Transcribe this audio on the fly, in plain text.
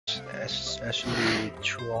Ashley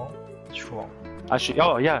Truong. Actually,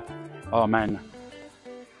 oh yeah. Oh man,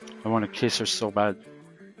 I want to kiss her so bad.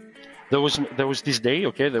 There was this day,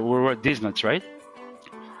 okay, that we were at Disney, right?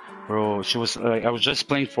 Bro, she was like, I was just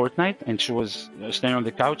playing Fortnite, and she was staying on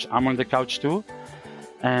the couch. I'm on the couch too,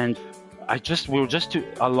 and we were just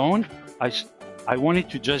alone. I wanted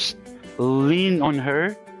to just lean on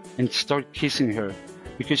her and start kissing her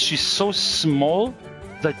because she's so small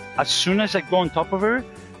that as soon as I go on top of her,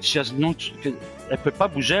 she has no. Elle peut pas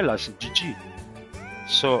bouger là, c'est GG.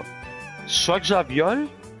 So, soit que je la viole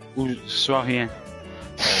ou soit rien.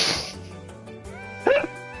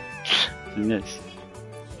 Yes.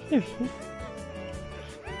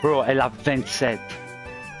 Bro, elle a 27.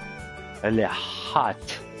 Elle est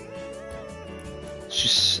hot.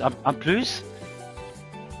 En plus,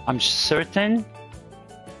 I'm certain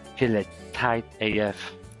qu'elle est tight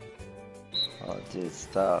AF. Oh, dude,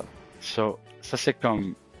 stop. So, ça c'est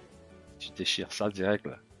comme... Tu déchires ça direct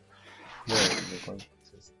là. Yeah,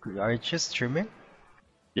 are you just streaming?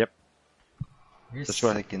 Yep. You're That's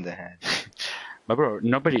sick right. in the head. But bro,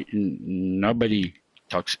 nobody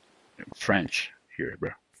talks French here,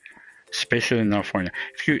 bro. Especially in California.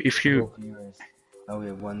 If you... No viewers. Now we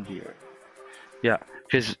have 1 viewer. Yeah,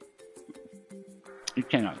 because you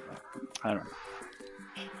cannot... I don't know.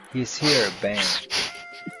 He's here, bang.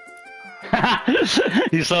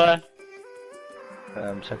 You saw that?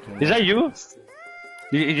 I'm checking. Is that you?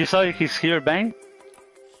 You saw he's here, bang?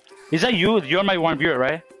 Is that you? You're my 1 viewer,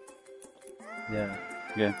 right? Yeah.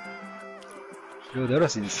 Yeah. Yo, that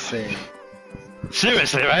was insane.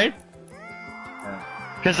 Seriously, right? Yeah.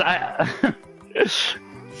 Because I...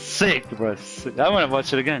 Sick, bro. Sick. I want to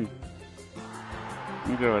watch it again.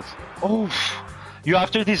 Look at us. Oh, you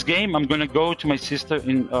after this game, I'm gonna go to my sister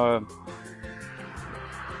in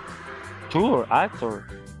tour or at or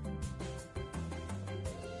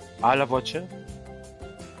à la voiture.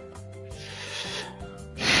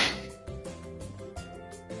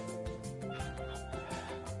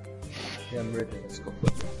 Yeah, I'm ready. Let's go.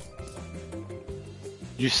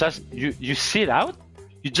 You sit out?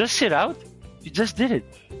 You just sit out? You just did it.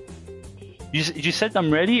 You said I'm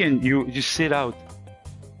ready and you sit out.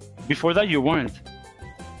 Before that you weren't.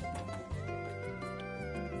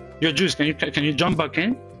 Yo, Juice, can you jump back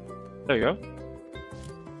in? There you go.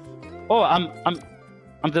 Oh, I'm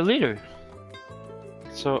the leader,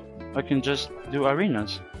 so I can just do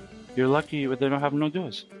arenas. You're lucky they don't have no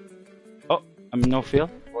duos. Oh, I'm no feel.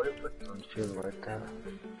 What if I don't feel right now?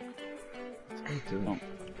 Oh,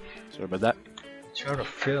 sorry about that. Try to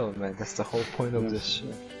feel, man. That's the whole point of this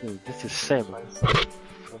shit. Dude, this is sad.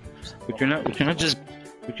 We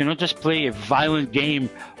cannot just play a violent game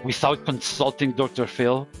without consulting Dr.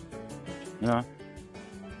 Phil. You know?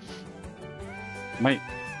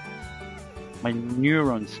 My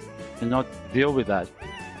neurons cannot deal with that.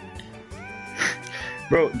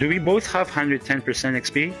 Bro, do we both have 110%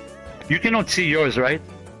 XP? You cannot see yours, right?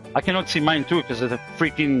 I cannot see mine too because of the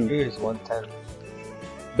freaking... Yours 110.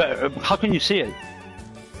 But, how can you see it?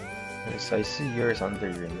 Yes, I see yours under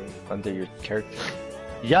your name, under your character.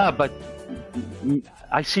 Yeah, but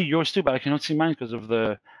I see yours too, but I cannot see mine because of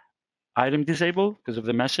the item disabled, because of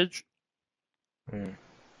the message. Hmm.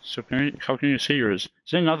 So how can you see yours?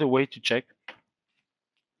 Is there another way to check?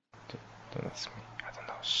 Don't ask me. I don't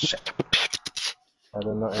know. Shit. I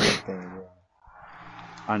don't know anything. Bro.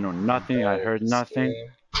 I know nothing. I heard nothing.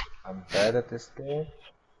 Game. I'm bad at this game,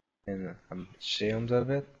 and I'm ashamed of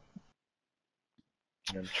it.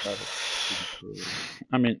 And I'm trying to improve.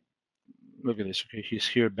 I mean, look at this. Okay, he's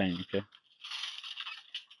here, bang. Okay.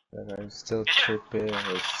 But I'm still tripping.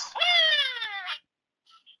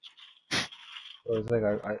 It's like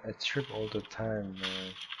I trip all the time,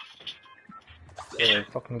 man. So I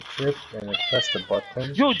fucking trip and I press the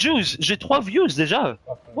button. Yo, Juice, j'ai 3 views déjà.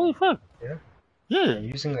 Holy fuck. Yeah? Yeah. I'm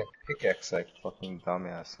using like pickaxe like fucking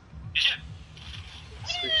dumbass.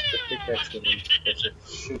 Switch the pickaxe and then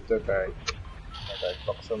shoot the guy. And I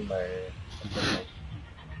fucks on my...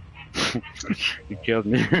 You killed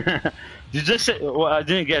me. You just said... Well, I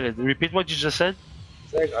didn't get it. Repeat what you just said.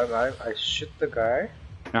 It's like I shoot the guy.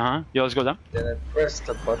 Uh-huh. Yo, let's go down. Then I press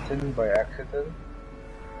the button by accident.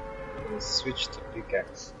 And switch to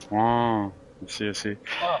pickaxe. Oh, I see.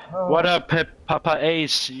 Oh. What up, Papa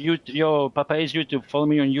Ace? Yo, Papa Ace YouTube. Follow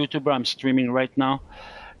me on YouTube. I'm streaming right now.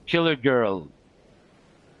 Killer girl.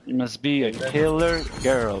 You must be a killer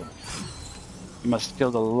girl. You must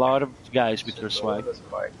kill a lot of guys with your swag.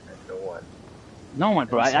 No one,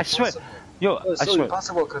 bro. I swear. Yo, it's I so swear.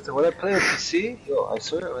 impossible because when I play on PC, I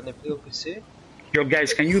swear when I play on PC, Yo,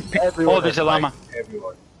 guys, can you pick... everyone Oh, there's a has llama. mic.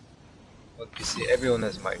 Everyone. On PC, everyone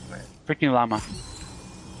has mic, man. Freaking llama.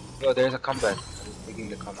 Yo, there's a combat. I'm taking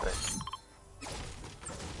the combat.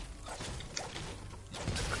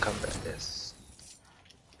 The combat, yes.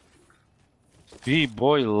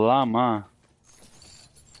 B-boy llama.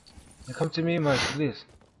 Come to me, Mike, please.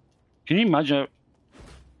 Can you imagine?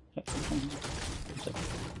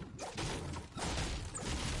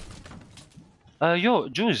 Yo,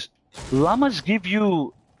 Juice, llamas give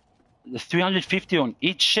you 350 on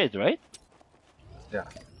each shit, right? Yeah.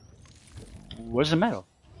 Where's the medal?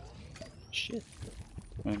 Shit.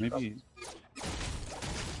 Well, maybe.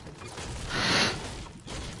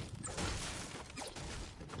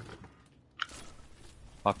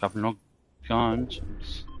 Fuck, I've no guns.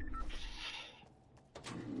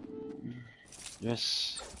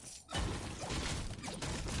 Yes.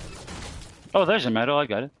 Oh, there's a medal. I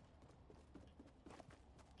got it.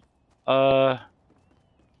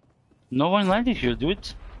 No one landed here,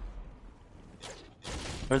 dude.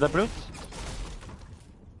 Heard that, brute?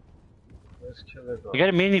 Let's kill it. I got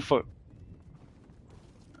a mini for.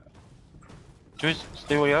 Juice,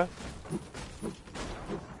 stay where you are.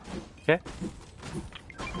 Okay.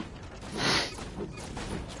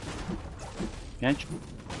 Can't you?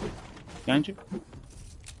 Can't you?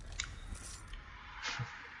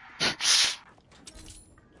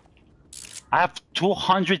 I have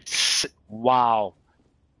 200. Wow.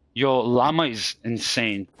 Yo, llama is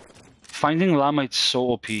insane. Finding llama is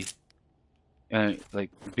so OP. Like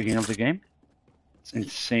beginning of the game, it's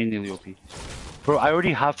insanely OP. Bro, I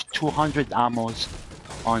already have 200 ammos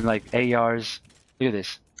on like ARs. Look at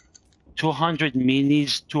this. 200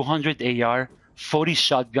 minis, 200 AR, 40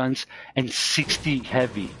 shotguns, and 60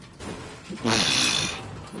 heavy.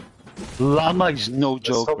 Llama is no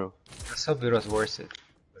joke, bro. Let's hope it was worth it.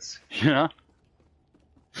 Yeah?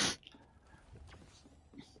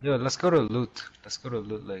 Yo, let's go to loot. Let's go to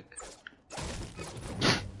loot like.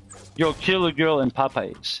 Yo, Killer Girl and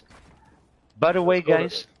Popeyes. By the way,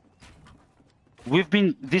 guys,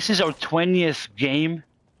 this is our 20th game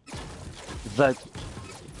that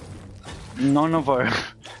none of our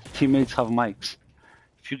teammates have mics.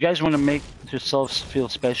 If you guys want to make yourselves feel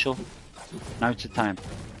special, now it's the time.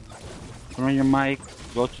 Put on your mic,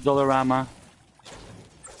 go to Dollarama,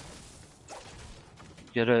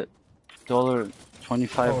 get a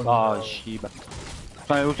 $25. Oh, Shiba.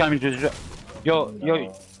 We're coming to yo,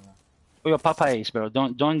 Popeyes, bro.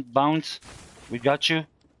 Don't bounce. We got you.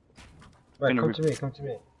 Right, come to me. Come to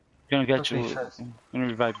me. Gonna get you. Gonna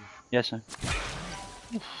revive you. Yes, sir.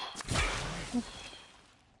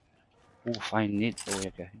 Oof, I need. Oh,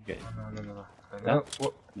 okay. No.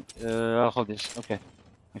 I'll hold this. Okay.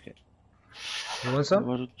 You want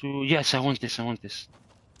some? Yes, I want this.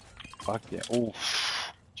 Fuck yeah.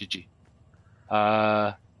 Oof. GG.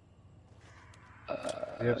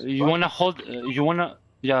 You wanna hold?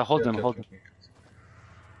 Yeah, hold them.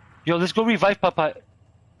 Yo, let's go revive Papa.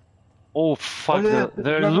 Oh fuck,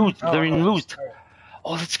 they're loot. They're in loot.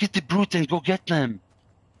 Oh, let's get the brute and go get them.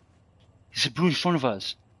 There's a brute in front of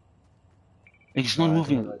us. And he's not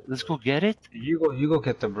moving. Let's go get it. You go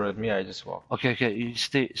get the brute. Me, I just walk. Okay. You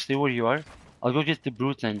stay where you are. I'll go get the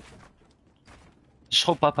brute and just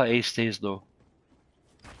hope Papa A stays though.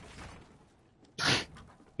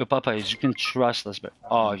 Yo, Papa, you can trust us, but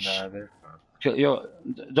yo,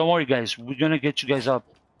 don't worry, guys. We're gonna get you guys up.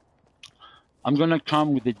 I'm gonna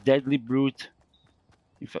come with the deadly brute.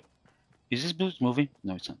 Is this brute moving?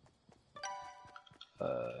 No, it's not.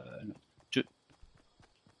 No.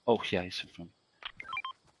 Oh, yeah, he's in front.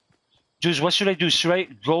 Juice, what should I do? Should I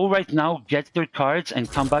go right now, get their cards, and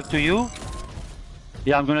come back to you?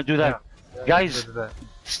 Yeah, I'm gonna do that. Yeah, guys,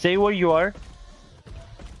 stay where you are.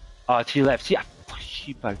 He left. Yeah.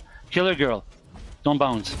 Killer Girl, don't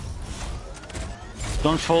bounce.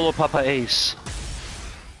 Don't follow Papa Ace.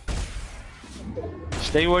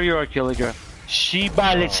 Stay where you are, Killer Girl.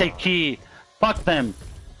 Shiba, let's say key. Fuck them.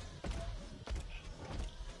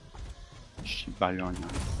 Shibalona.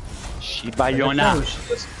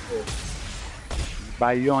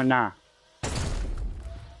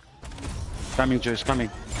 Coming, Joyce, coming.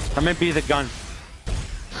 Come and be the gun.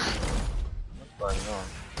 What's going on?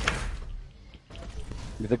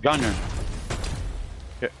 With a gunner.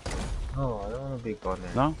 Yeah. No, I don't want to be a gunner.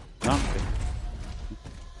 No? Okay.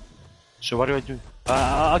 So what do I do?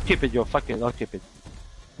 I'll keep it, yo. Fuck it, I'll keep it.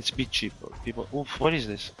 Let's be cheap, bro. People. Oof, what is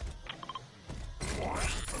this?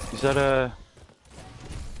 Is that a...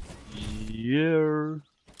 Yeah.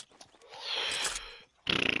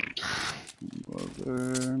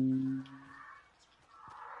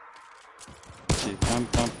 See,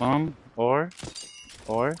 pum. Or,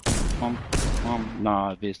 pum.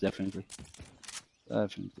 Nah, this definitely.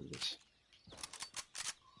 Definitely this.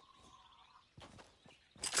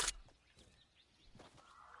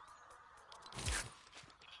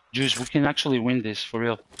 Juice, we can actually win this for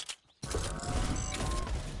real.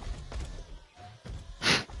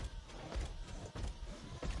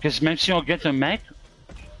 Because même si on get a mech,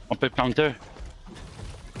 on peut counter.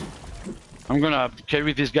 I'm gonna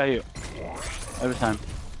carry this guy every time.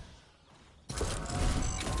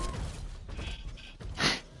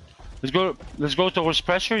 Let's go towards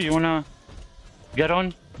pressure. You wanna get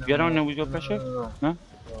on? Get on and we go pressure? No?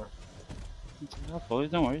 No,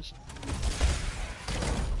 don't worry.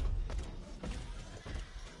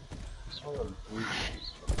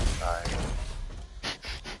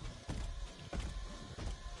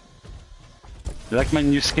 You like my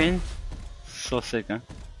new skin? So sick, huh?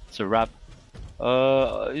 It's a wrap.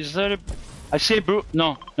 Is there a... I see a bro...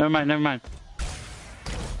 No, never mind, never mind.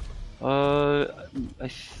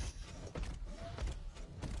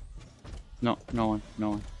 No, no one, no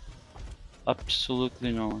one.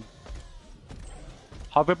 Absolutely no one.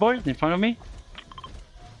 Hoverboard in front of me?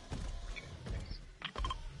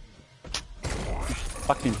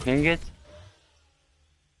 Fucking ping it.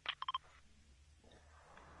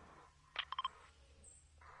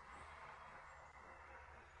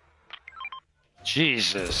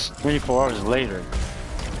 Jesus, 24 hours later.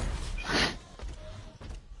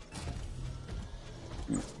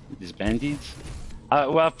 These bandits?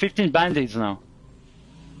 Well, 15 bandits now.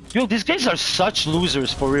 Yo, these guys are such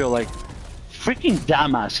losers for real, like, freaking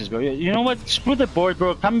dumbasses, bro. You know what? Screw the board,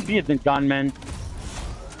 bro. Come be the gunman.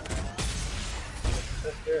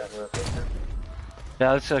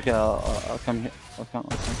 Yeah, it's okay. I'll come here. I'll come.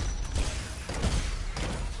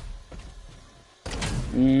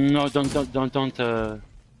 No, don't.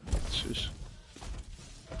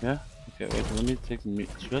 Yeah. Okay. Wait. Let me take.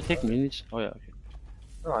 Should I take minis? Oh yeah. Okay.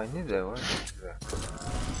 No, I need that one.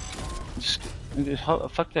 Just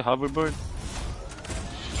fuck the hoverboard.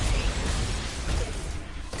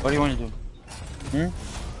 What do you want to do?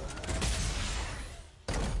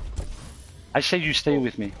 I say you stay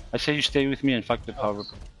with me. I say you stay with me and fuck the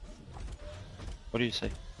hoverboard. What do you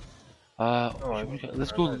say?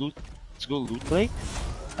 Let's go loot. Let's go loot lake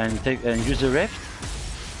and use the rift.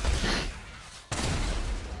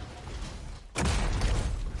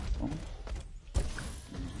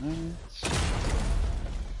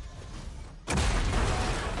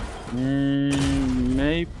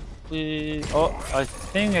 Maybe. Oh, I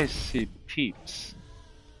think I see peeps.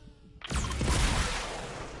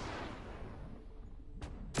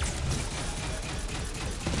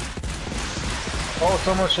 Oh,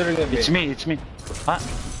 someone's shooting at me. It's me. Huh?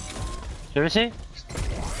 Seriously?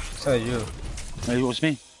 It's not you. No, it was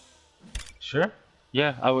me. Sure?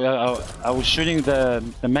 Yeah, I was shooting the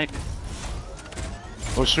mech.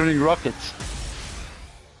 I was shooting rockets.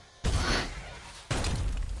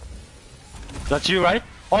 That's you, right?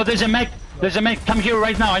 Oh, there's a mech! There's a mech! Come here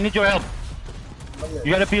right now, I need your help!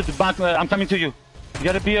 You gotta be at the back, I'm coming to you. You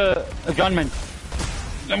gotta be a gunman.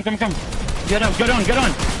 Come. Get on! Get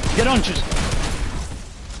on, just...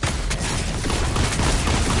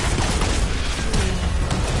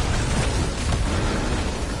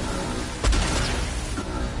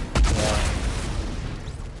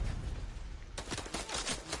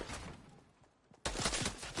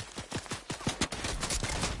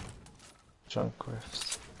 Junk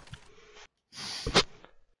rifts.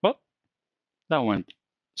 Well, that went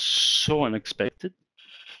so unexpected.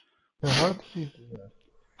 How did you do that?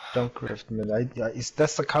 Junk rift, man.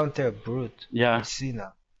 That's the counter brute. Yeah. I see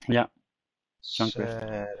now. Yeah. Junk rift.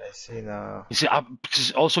 I see now. You see,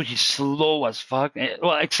 because also he's slow as fuck.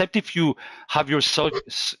 Well, except if you have your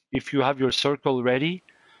circle ready,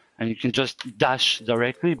 and you can just dash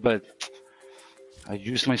directly. But I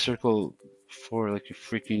use my circle for like a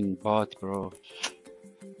freaking bot, bro.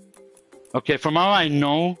 Okay, from now I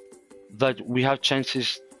know that we have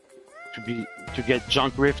chances to get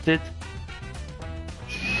junk rifted.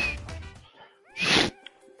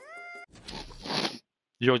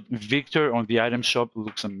 Your Victor on the item shop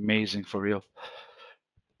looks amazing for real.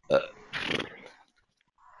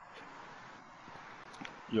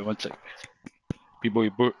 Yo, one sec. B-boy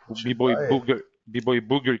Booger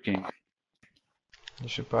King. You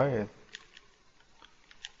should buy it.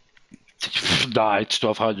 Nah, it's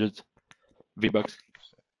 1200 V-Bucks.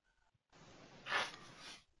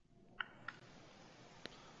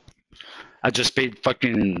 I just paid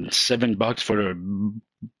fucking $7 for a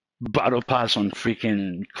battle pass on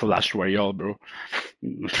freaking Clash Royale, bro.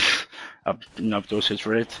 I've enough doses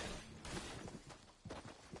for it.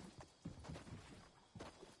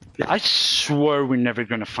 I swear we're never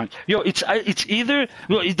gonna find. Yo, it's either.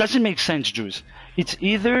 Well, it doesn't make sense, Juice. It's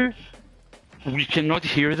either we cannot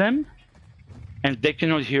hear them, and they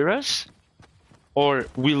cannot hear us, or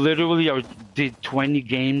we literally did 20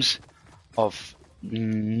 games of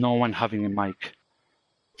no one having a mic.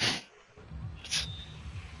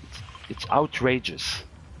 It's outrageous.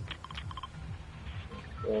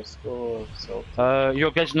 Let's go.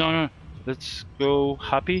 Yo guys, no. Let's go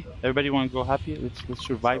happy. Everybody want to go happy? Let's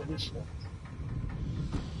survive this.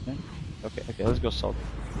 Okay, let's go salty.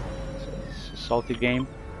 It's a salty game.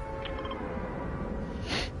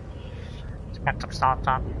 Let's get some salt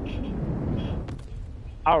on.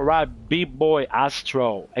 Alright, B-Boy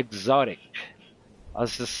Astro, exotic.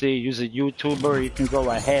 As to see, use a YouTuber, you can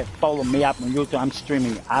go ahead, follow me up on YouTube. I'm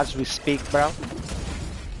streaming as we speak, bro.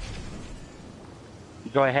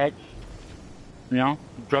 Go ahead, you know,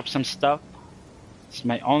 drop some stuff. It's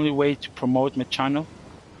my only way to promote my channel.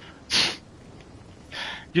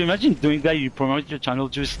 You imagine doing that? You promote your channel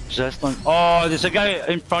just on. Oh, there's a guy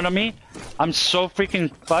in front of me. I'm so freaking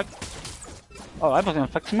fucked. Oh, I was gonna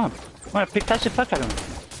fuck him up. I'm gonna Pikachu fuck out of him.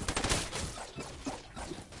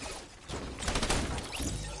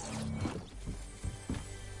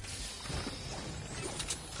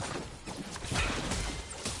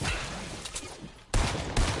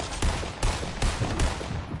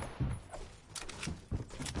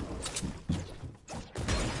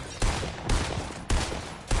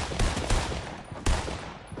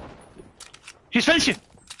 He's finishing.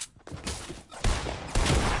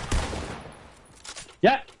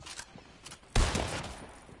 Yeah.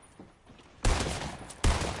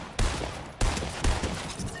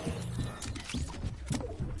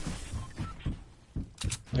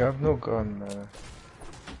 You have no gun, man.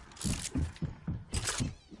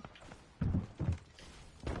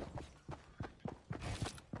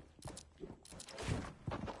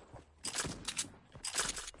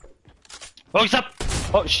 Oh, he's up.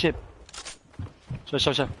 Oh shit.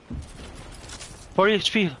 Sorry. 40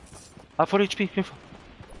 HP. 40 HP, careful.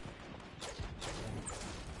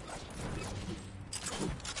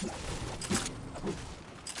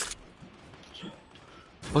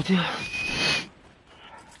 Oh dear.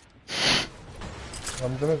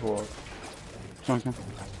 I'm gonna go out. Okay.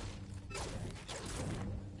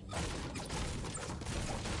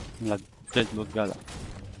 La deadlock gala.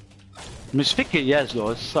 Misfit, yes,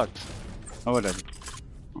 though, it sucks. Oh, whatever.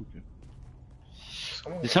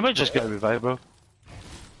 Did somebody just get revived, bro?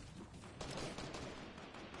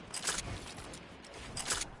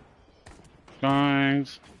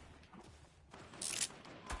 Guys.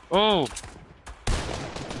 Oh!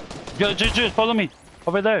 Yo, Jude, follow me.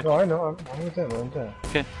 Over there. No, I know. I'm with them. I'm there.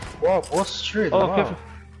 Okay. Wow, what's straight? Oh, wow. careful.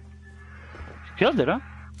 Killed it, huh?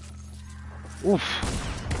 Oof.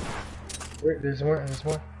 Wait, there's more.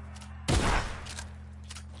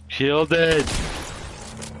 Killed it.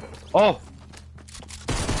 Oh!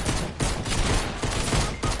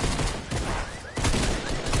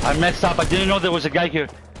 I messed up. I didn't know there was a guy here.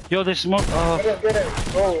 Yo, there's smoke. Get it.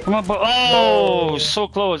 Oh. Come on, bro. Oh, no. So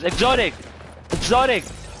close. Exotic.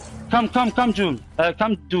 Come, June.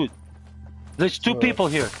 Come, dude. There's two people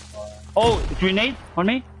here. Oh, grenade on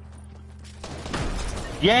me?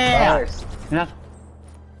 Yeah. Nice.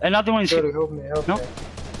 Another one is here. Help me. No?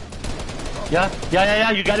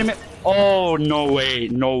 Yeah. You got him. Oh, no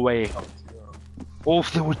way. Oh,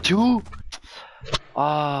 there were two?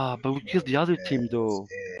 Ah, but we killed the other team though.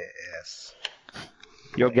 Yes.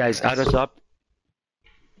 Yo guys, add us up.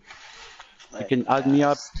 You can add me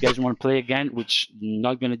up. You guys want to play again? Which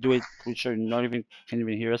not gonna do it. Which are not even can't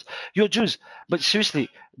even hear us. Yo, Juice. But seriously,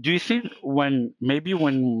 do you think when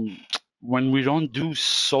we don't do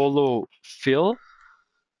solo fill,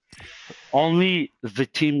 only the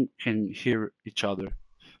team can hear each other?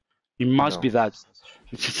 It must be that.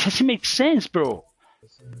 It doesn't make sense, bro.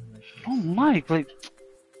 Oh my, like.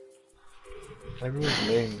 Everyone's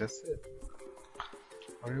lame, that's it.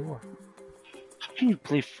 What do you want? How can you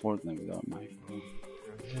play Fortnite without Mike?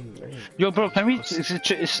 Yo, bro, can we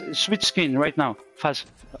switch skin right now? Fast.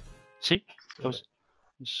 See? That was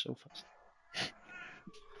so fast.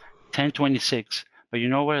 10:26. But you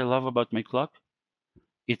know what I love about my clock?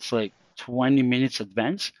 It's like 20 minutes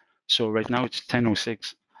advance. So right now it's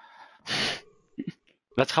 10:06.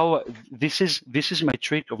 That's how this is my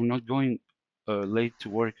trick of not going late to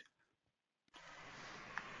work.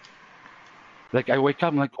 Like I wake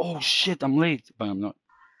up, I'm like, oh shit, I'm late, but I'm not,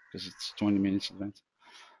 because it's 20 minutes advance.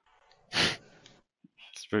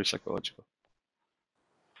 It's very psychological.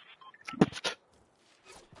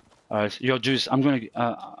 Yo, Juice, I'm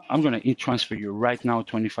gonna e-transfer you right now,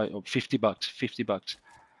 25 or 50 bucks, 50 bucks.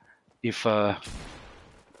 If at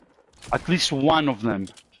least one of them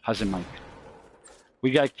has a mic.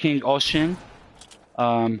 We got King Ocean,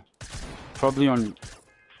 probably on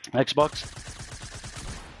Xbox.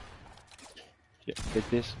 Get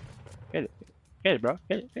this. Get it. Get it, bro.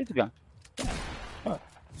 Get the gun. Oh.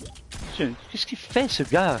 Qu'est-ce qu'il fait, ce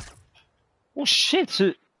gars? Oh shit,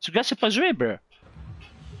 ce gars sait pas jouer, bro.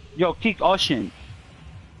 Yo, kick Ocean.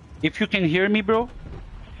 If you can hear me, bro,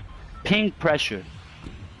 ping pressure.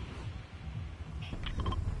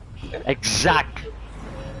 Exact.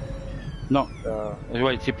 No.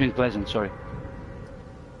 Wait, he pinged Pleasant, sorry.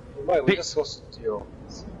 Why? We just lost you.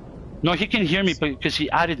 No, he can hear me because he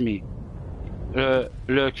added me.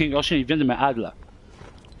 Le King Ocean, il vient de me add là.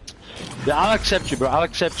 Yeah, I'll accept you, bro. I'll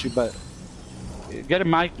accept you, but get a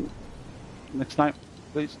mic next time,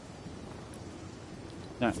 please.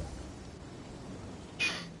 Yeah.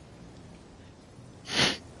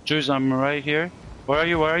 Juice, I'm right here. Where are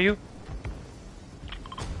you? Where are you?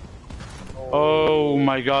 Oh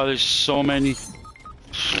my god, there's so many.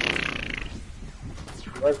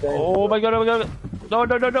 Oh my god, oh my god. No,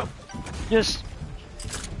 no, no, no. Yes.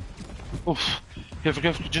 Oof. Careful,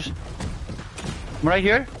 careful, just. I'm right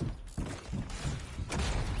here.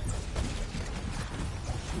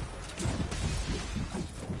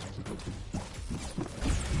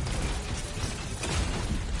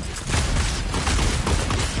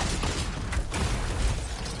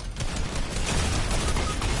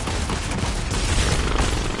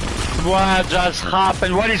 What just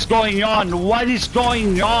happened? What is going on? What is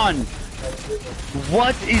going on?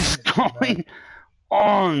 What is going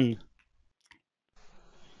on?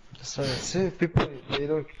 So see, people they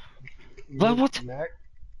don't. What?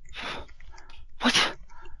 What?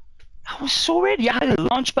 I was so ready. I had a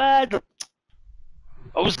launch pad.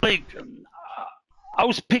 I was like, I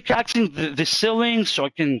was pickaxing the ceiling so I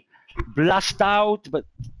can blast out, but.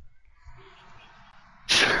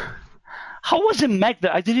 How was a mech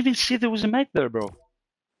there? I didn't even see there was a mech there, bro.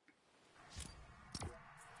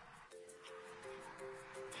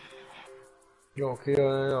 No, okay,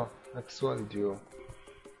 no. Next one, duo.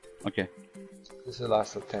 Okay. This is the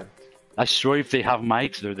last attempt. I swear if they have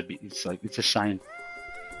mics, they're the it's like it's a sign.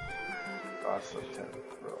 Last attempt,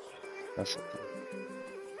 bro. That's it.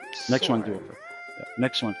 Next one, duo, bro. Yeah,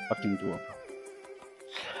 next one, fucking duo, bro.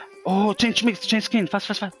 Oh, change mix, change skin, fast,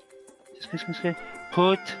 fast, fast. Skin.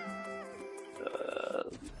 Put.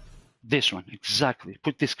 This one, exactly.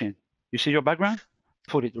 Put this skin. You see your background?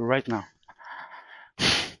 Put it right now.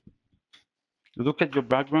 Look at your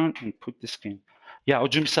background and put the skin. Yeah,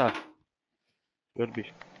 Ojumsa. Will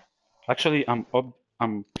be. Actually, I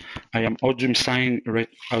am Ojumsaing right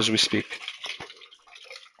as we speak.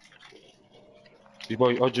 Your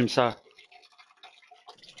boy Ojumsa.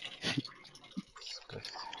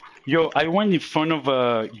 Yo, I went in front of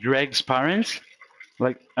Greg's parents.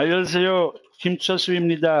 Like, 안녕하세요,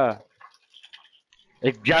 김철수입니다.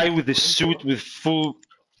 A guy with a suit with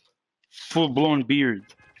full-blown beard.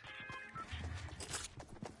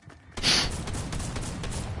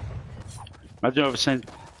 Imagine I was saying,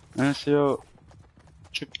 안녕하세요,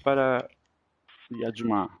 축para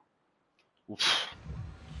야주마. Oof.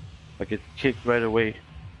 I get kicked right away.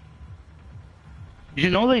 You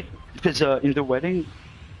know, like, because in the wedding,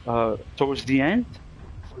 towards the end.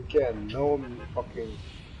 Again, no fucking.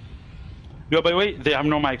 Yo, by the way, they have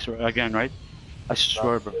no mics again, right? I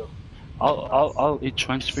swear, bro. I'll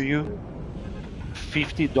transfer you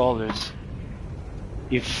 $50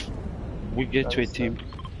 if we get to a team.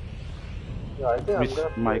 Yeah, I think with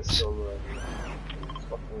I'm gonna mics.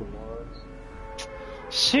 Fucking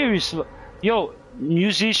Seriously, yo,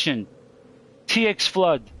 musician, TX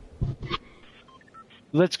Flood.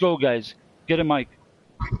 Let's go, guys. Get a mic.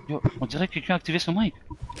 Yo, on dirait que quelqu'un a activé son mic.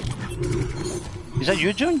 Is that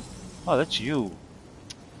you, June? Oh, that's you.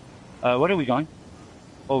 Where are we going?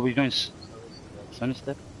 Oh, we're going Sunny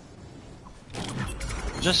Step.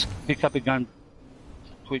 Just pick up a gun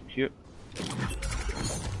quick here.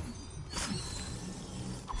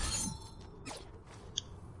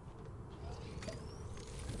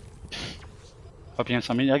 Copy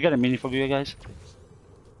some mini. I got a mini for you guys.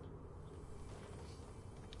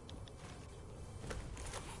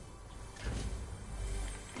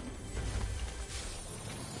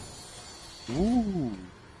 Ooh.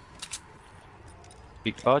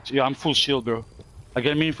 Big odds. Yeah, I'm full shield, bro. I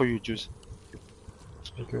got a mini for you, Juice.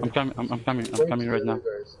 Okay. I'm coming right now.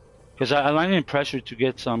 Because I landed in pressure to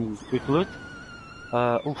get some quick loot.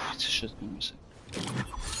 Oh, it's a shotgun.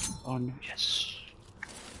 Oh no, yes.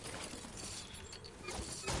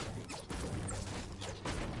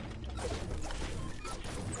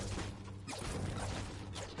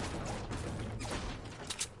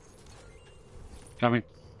 Coming.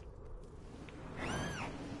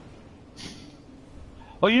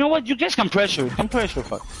 Oh, you know what? You guys can pressure.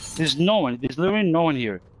 Fuck. There's no one. There's literally no one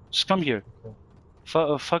here. Just come here.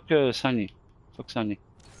 Fuck Sunny. fuck Sunny.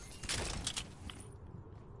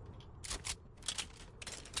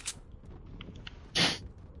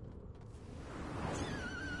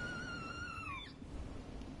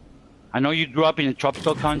 I know you grew up in a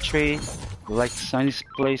tropical country, you like sunny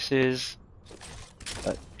places,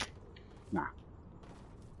 but nah.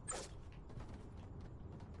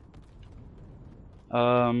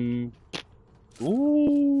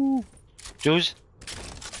 Ooh, Juice.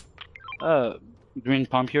 Green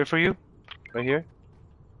pump here for you, right here.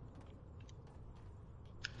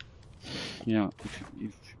 You know,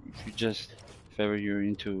 if you just if ever you're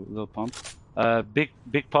into a little pump,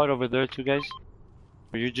 big pot over there too, guys.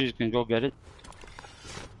 Or you just can go get it.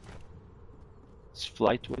 It's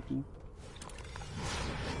flight with me.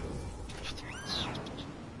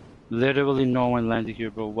 Literally no one landed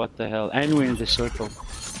here, bro. What the hell? And we're in the circle.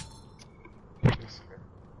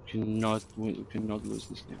 Cannot win. Cannot lose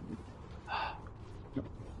this game.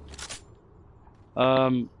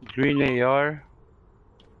 Green AR.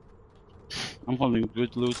 I'm holding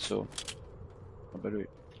good loot, so I better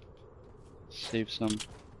save some.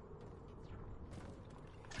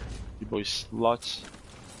 You boys slots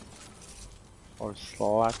or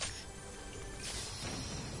slots.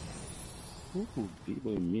 Ooh,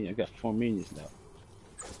 people in me. I got 4 minutes now.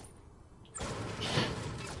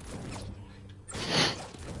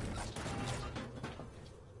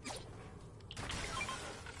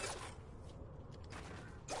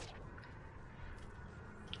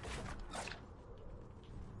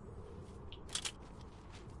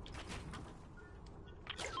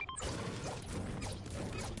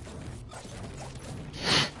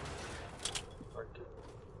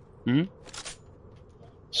 Hmm?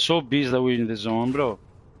 So busy that we're in the zone, bro.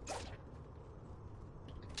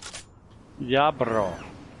 Yeah, bro.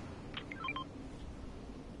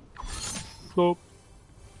 So.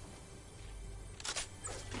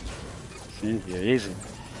 It's in here, isn't it?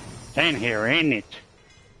 It's in here, ain't it?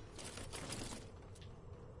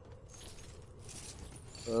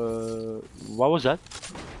 What was that?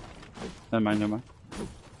 Never mind, never mind.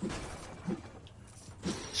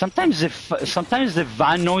 Sometimes the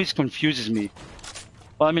van noise confuses me.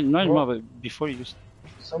 Well, I mean, not anymore, but before you used.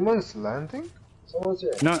 Someone's landing? Someone's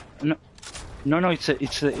here. No.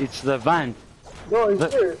 It's the van. No,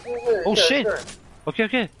 it's here. It's here. Oh shit.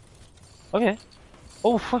 Okay.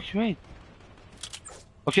 Oh fuck, right.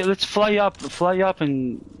 Okay, let's fly up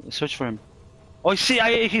and search for him. Oh,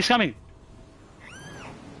 he's coming.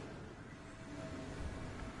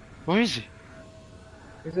 Where is he?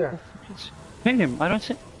 He's there. Ping him. I don't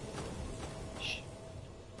see.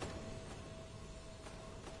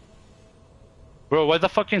 Bro, why the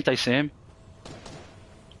fuck can't I see him?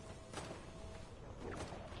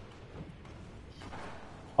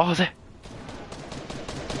 Oh, there.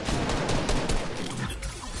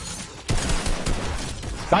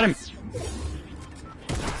 Got him.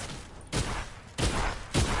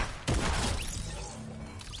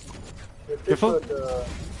 Careful.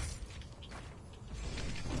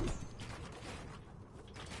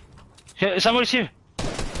 Here, somebody's here.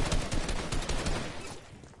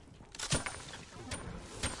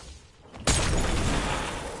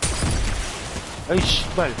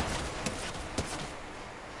 Well.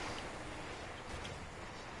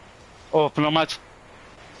 Oh, pneumat.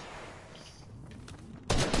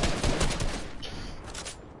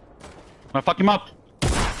 Gonna fuck him up.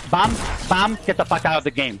 Bam, bam, get the fuck out of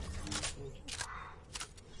the game.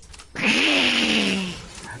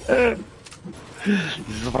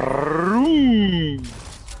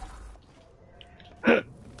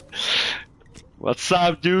 What's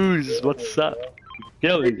up, dudes? What's up?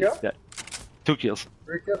 Killing this guy. 2 kills.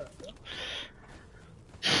 3 kills.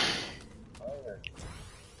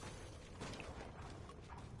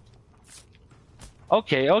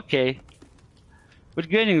 Okay. We're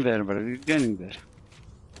getting there, brother. We're getting there.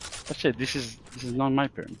 That's it. This is not my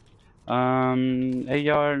turn.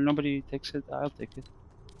 AR. Nobody takes it. I'll take it.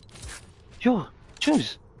 Yo,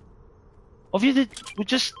 choose. We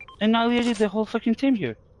just annihilated the whole fucking team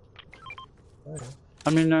here.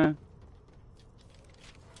 I mean, the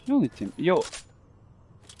only team. Yo.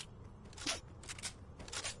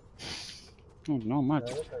 Oh, no match.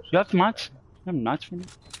 You have match? You have match for me?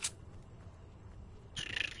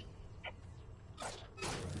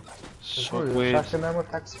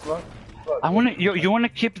 I wanna. You wanna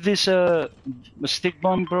keep this stick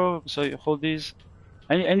bomb, bro? So you hold these.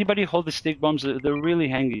 Anybody hold the stick bombs? They're really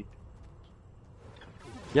hangy.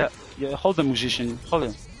 Yeah. Hold the musician. Hold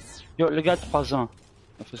him. Yo, le gars de 3 ans.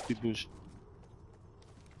 La face qui bouge.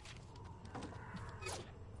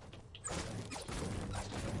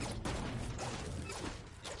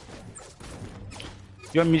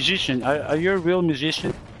 You're a musician. Are you a real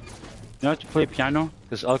musician? You know how to play piano?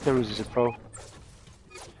 Because Alcaruz is a pro.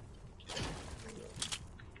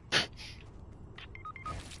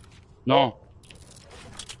 No.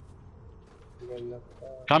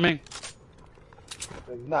 Coming.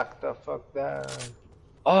 Knock the fuck down.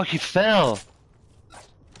 Oh, he fell.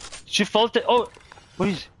 She faulted. Oh, what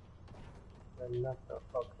is? Knock the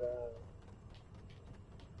fuck down.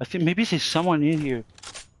 I think maybe there's someone in here.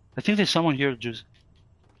 I think there's someone here, Juice.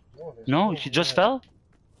 No, he just fell?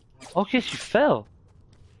 Okay, she fell.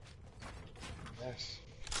 Yes.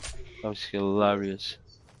 That was hilarious.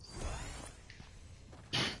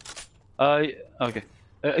 Okay.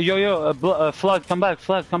 Flood, come back,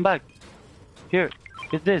 Flood, come back. Here,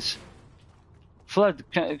 get this. Flood,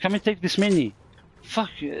 come and take this mini.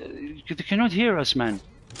 Fuck, you cannot hear us, man.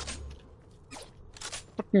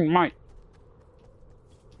 Fucking Mike.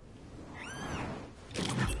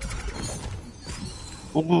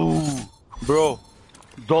 Ooh, bro.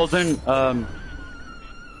 Golden,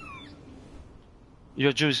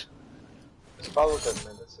 your juice. Just follow them,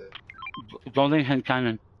 man, that's it. Golden hand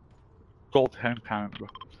cannon. Gold hand cannon, bro.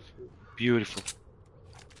 Beautiful.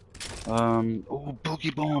 Oh,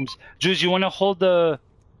 boogie bombs. Juice, you wanna hold the...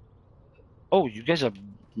 Oh, you guys are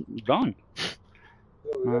gone.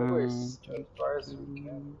 Yo, we gotta go as far as we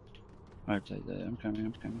can. Alright, I'm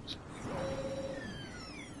coming.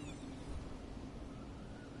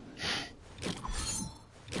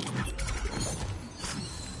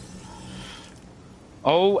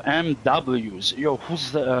 OMWs. Yo,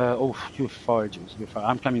 who's the... oh, you're far, Juice. You're far.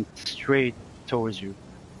 I'm coming straight towards you.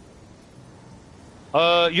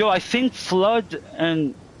 Yo, I think Flood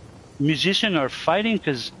and Musician are fighting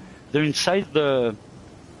because they're inside the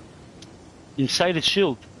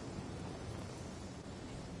shield.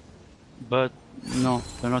 But no,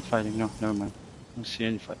 they're not fighting. No, never mind. I don't see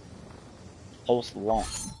any fight. Pulse long.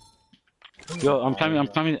 Yo, I'm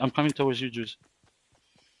coming towards you, Juice.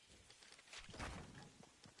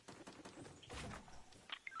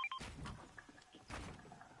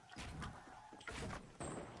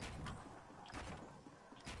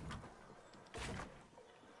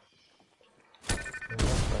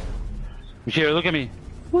 Here, look at me.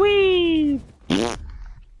 Whee!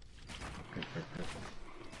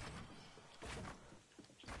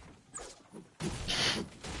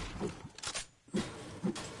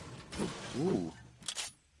 Ooh.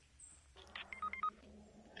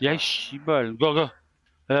 Yeah, shibal. Go.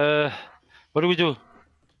 What do we do?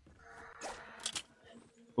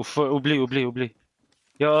 Oublie.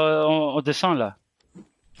 Yo, on descend là.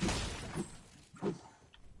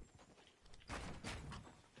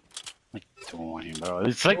 Bro.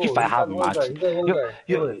 It's like if I have mats.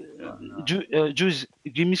 Juice,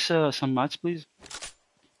 give me some mats, please.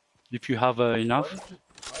 If you have enough.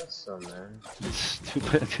 Awesome, man.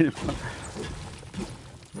 Stupid.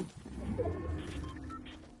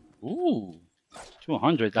 Ooh,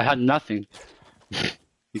 200. I had nothing.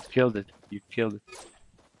 You killed it.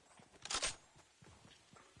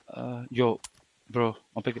 Yo, bro,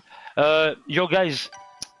 I'll pick it. Yo, guys.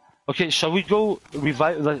 Okay, shall we go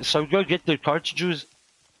revive? Like, shall we go get the cartridges?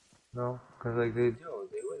 No, cause like they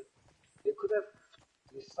could have.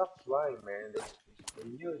 They stopped flying, man. They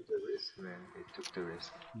knew the risk, man. They took the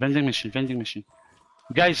risk. Vending machine.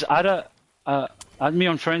 Guys, add me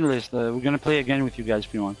on friend list. We're gonna play again with you guys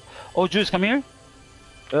if you want. Oh, Juice, come here.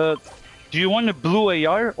 Do you want a blue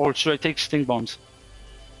AR or should I take sting bombs?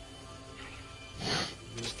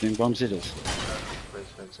 Sting bombs it is.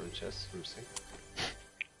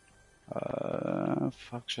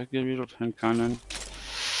 Fuck, should I get rid of hand cannon?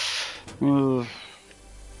 I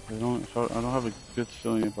don't have a good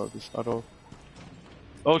feeling about this at all.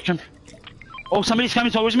 Oh, somebody's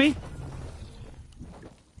coming towards me?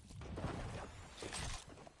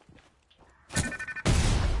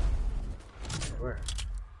 Where?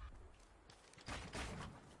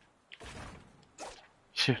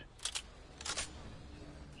 Shit.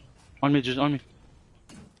 On me, just on me.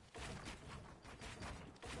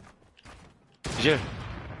 Here.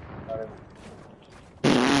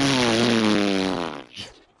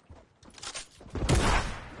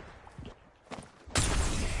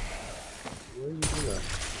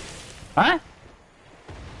 Huh?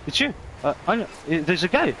 It's you. There's a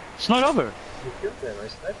guy. It's not over. You killed him. I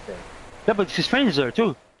sniped him. Yeah, but his friend is there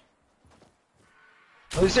too.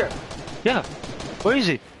 Oh, he's there. Yeah. Where is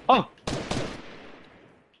he? Oh.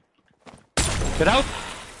 Get out.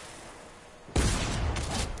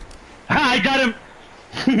 Ha! I got him.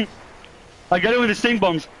 I got him with the sting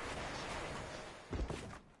bombs.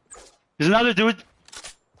 There's another dude.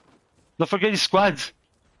 Don't forget his squads.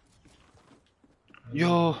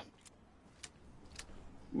 Yo.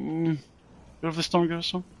 Bit of the storm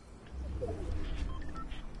garçon.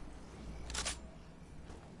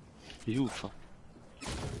 Il est où, fuck?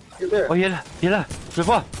 Oh, il est là, je le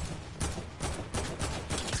vois.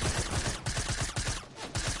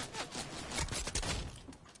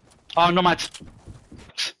 Oh, no match.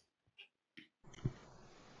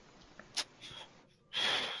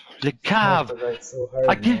 Le cave. So hard,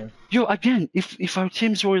 Again, man. yo, again, if our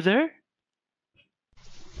teams were there,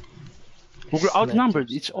 we were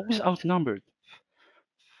outnumbered. It's always outnumbered.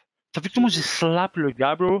 T'as vu comment j'ai slap le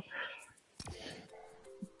gars, bro?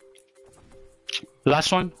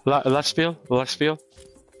 Last one, last field. Let's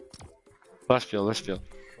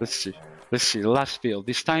see, last field.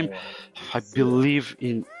 This time, I believe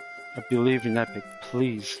in Epic,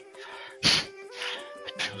 please. I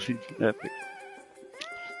believe in Epic.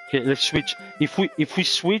 Okay, let's switch.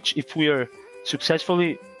 If we are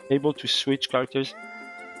successfully able to switch characters.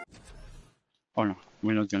 Oh no,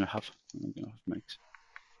 we're not gonna have max.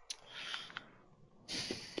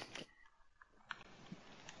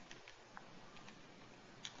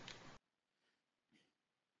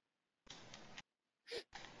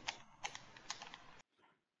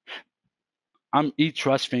 I'm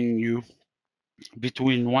trusting you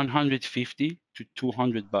between 150 to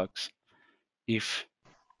 200 bucks if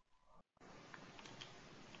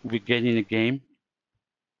we get in a game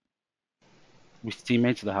with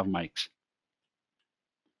teammates that have mics.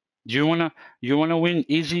 Do you wanna win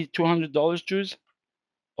easy $200, Jules?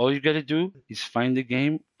 All you gotta do is find a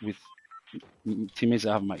game with teammates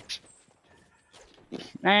that have mics.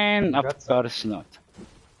 And I've got a snot.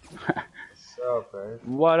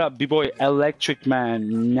 What up, B-boy? Electric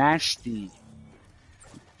Man, nasty.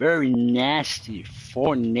 Very nasty.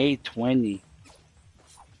 4-8-20.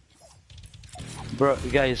 Bro,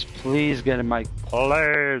 guys, please get a mic.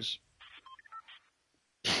 Please.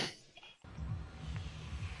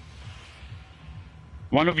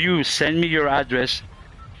 One of you send me your address,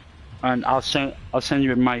 and I'll send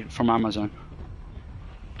you a mic from Amazon.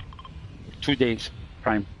 2 days,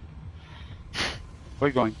 Prime. Where are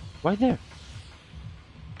you going? Right there.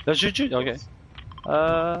 That's Juju? Okay.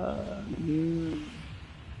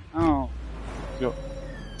 Oh. Go.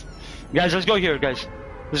 Guys, let's go here, guys.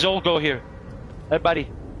 Let's all go here. Everybody.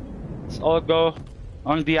 Let's all go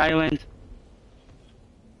on the island.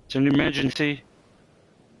 It's an emergency.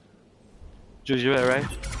 Juju, you right?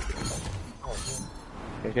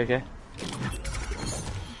 Okay.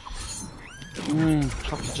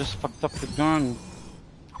 Fuck, you just fucked up the gun.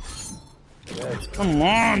 Come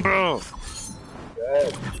on, bro.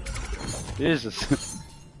 Jesus.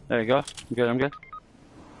 There you go. I'm good.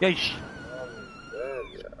 Yeesh.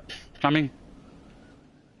 Coming,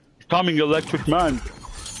 Electric Man.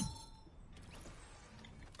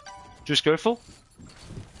 Just careful.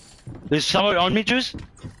 There's someone on me, Juice.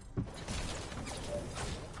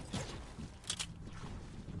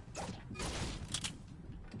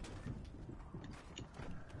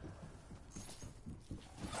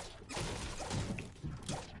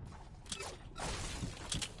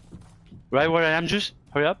 Right where I am, Juice.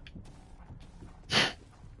 Hurry up.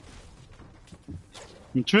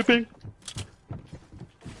 I'm tripping.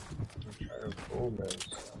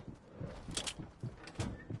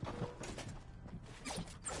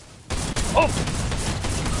 Oh!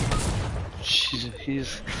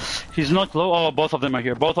 He's not low. Oh, both of them are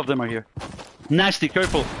here. Nasty,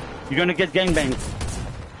 careful. You're gonna get gangbanged.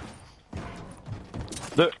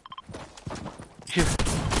 Here.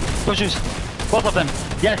 Go, Juice. Both of them.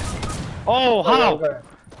 Yes. Oh, how?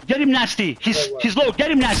 Get him, Nasty. He's low.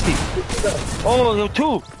 Get him, Nasty. Oh,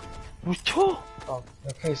 two. Oh,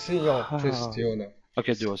 okay, see you. Please do now.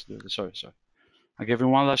 Okay, do it. Sorry. I gave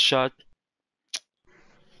him one last shot.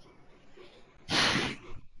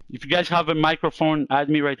 If you guys have a microphone, add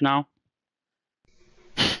me right now.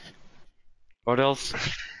 What else?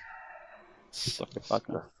 Suck a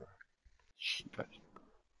button.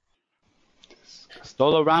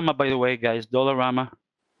 Dollarama, by the way, guys. Dollarama.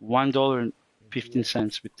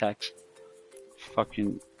 $1.15 with tax.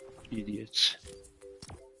 Fucking idiots.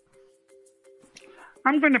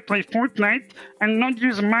 I'm gonna play Fortnite and not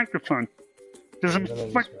use a microphone. Cause I'm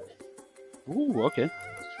fuck. Ooh, okay.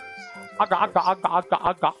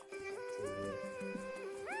 Aga.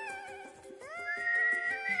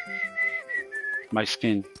 My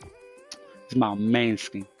skin. It's my main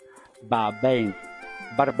skin. Barbarian.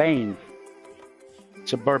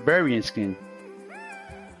 It's a barbarian skin.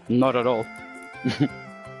 Not at all.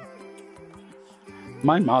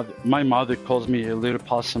 My mother calls me a little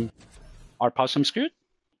possum. Are possums good?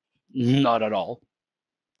 Not at all.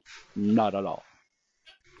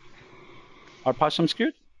 Are possums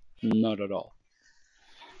good? Not at all.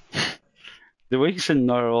 The way he said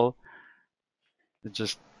not at all, it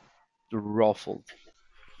just ruffled.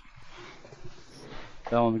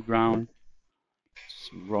 Fell on the ground,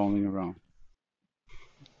 just rolling around.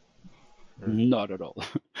 Not at all.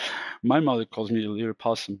 My mother calls me a little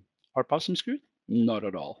possum. Are possums good? Not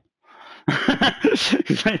at all.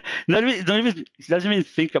 not even, doesn't even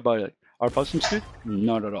think about it. Are possums good?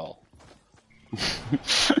 Not at all.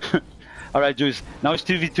 All right, dudes. Now it's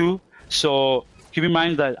 2v2. So keep in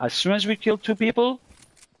mind that as soon as we kill 2 people,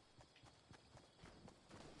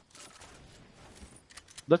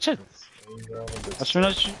 that's it. As soon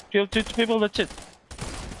as you kill 2 people, that's it.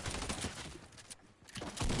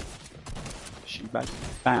 Shoot back.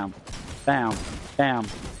 Bam, bam, bam,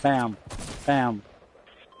 bam, bam.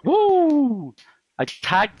 Woo! I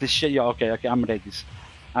tagged the shit. Yeah, okay, I'm ready.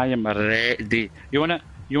 I am ready. You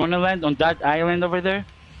wanna land on that island over there?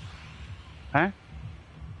 Huh?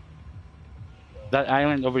 That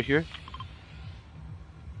island over here?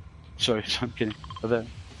 Sorry, I'm kidding. Over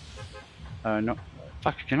there. No.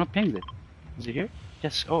 Fuck, I cannot ping it. Is it here?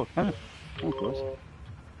 Yes. Oh, kind of close.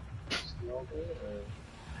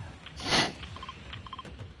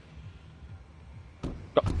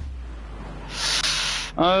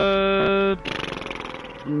 No.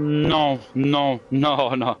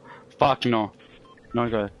 Fuck no. No,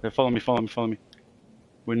 okay. Follow me.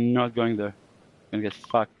 We're not going there. Gonna get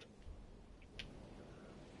fucked.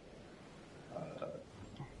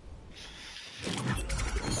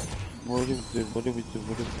 What do we do?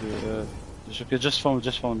 Okay, just follow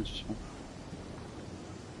me.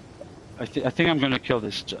 I think I'm gonna kill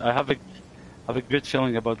this. I have a good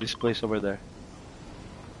feeling about this place over there.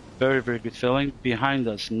 Very, very good feeling. Behind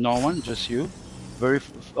us, no one, just you. A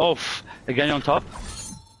guy on top.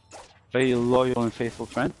 Very loyal and faithful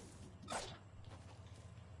friend.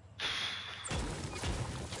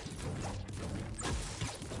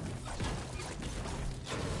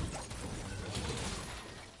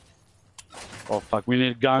 Oh fuck, we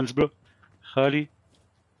need guns, bro. Hurry.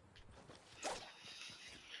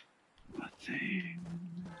 Nothing.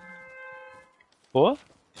 What?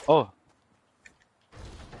 Oh.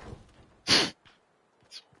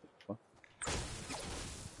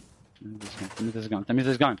 Give me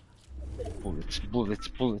this gun. Bullets.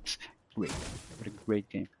 Great. What a great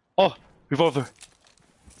game. Oh, revolver.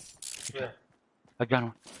 Yeah. I got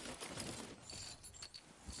one.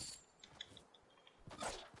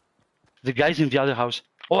 The guy's in the other house.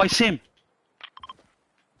 Oh, I see him.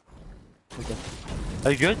 Okay.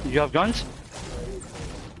 Are you good? You have guns?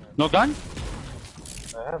 No gun?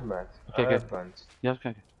 I have mats. Okay, I have guns. Yeah,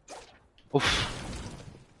 okay. Oof.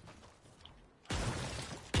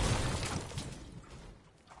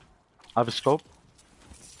 I have a scope.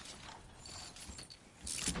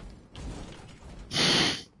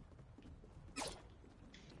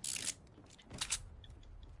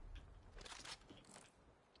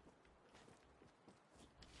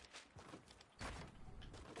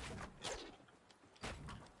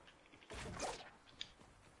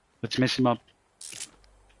 Let's mess him up.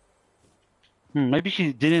 Maybe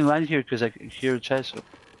he didn't land here because I hear a chest.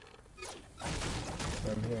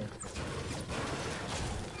 I'm here.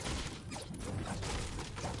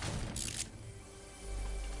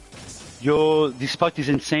 Yo, this spot is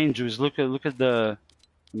insane, Juice. Look at the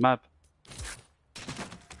map.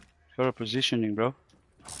 Your positioning, bro.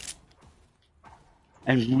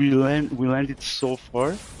 And we landed so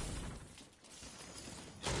far.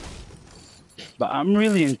 But I'm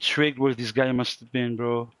really intrigued where this guy must have been,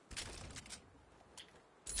 bro.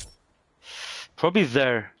 Probably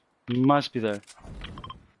there. Must be there.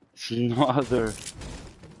 It's no other.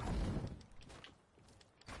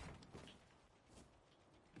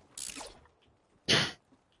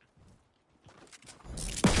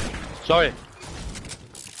 Sorry.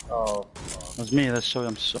 Oh. That's me. That's sorry.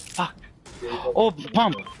 I'm so fuck. Oh,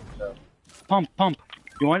 pump. Pump.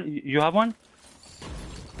 You have one?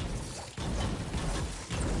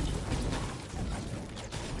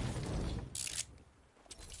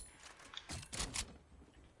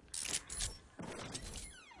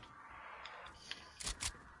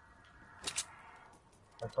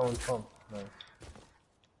 I found pump. Nice.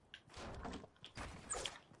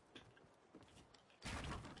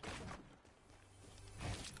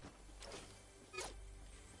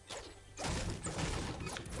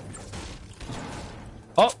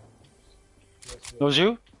 Oh! That was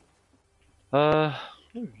you? Very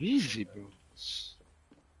easy, bro. It's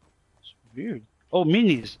weird. Oh,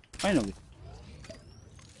 minis. Finally.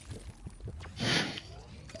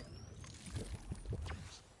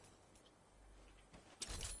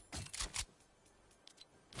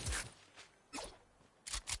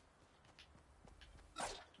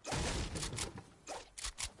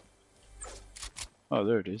 Oh,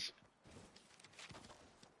 there it is.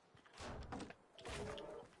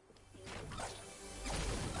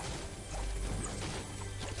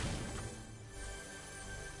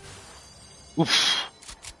 Oof.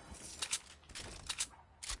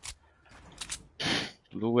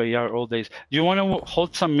 Blue AR all days. Do you want to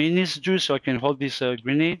hold some minis, Drew, so I can hold these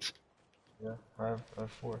grenades? Yeah, I have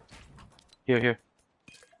 4. Here.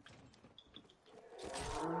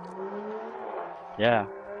 Yeah.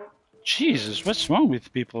 Jesus, what's wrong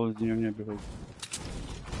with people in your neighborhood?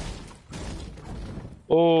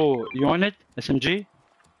 Oh, you want it? SMG?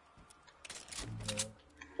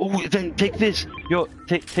 Oh, then take this. Yo,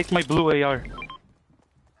 take my blue AR.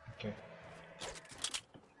 Okay.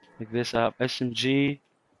 Like this, I have SMG,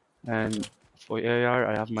 and for AR,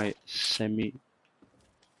 I have my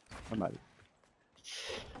semi-automatic.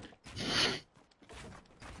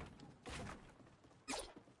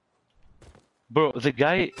 Bro, the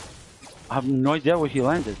guy, I have no idea where he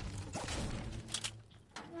landed.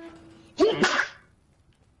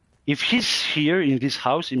 If he's here in this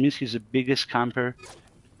house, it means he's the biggest camper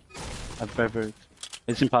I've ever.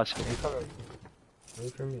 It's impossible. Hey, come on.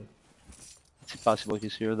 Wait for me. It's impossible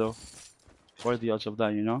he's here though. What are the odds of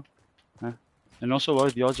that, you know? Huh? And also, what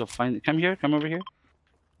are the odds of finding? Come here, come over here.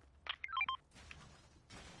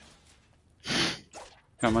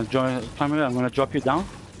 Come on, come here. I'm gonna drop you down.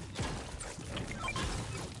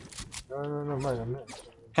 No, man, I'm not.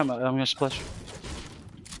 Come on, I'm gonna splash you.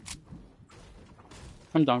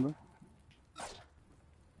 Come down, bro.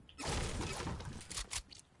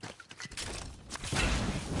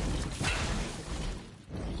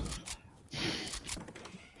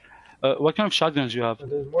 What kind of shotguns do you have? Oh,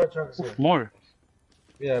 there's more trucks here. More.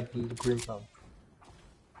 Yeah, the green pump.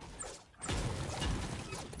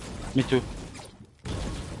 Me too.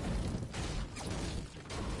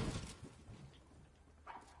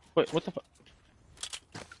 Wait, what the fuck?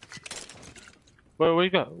 Where you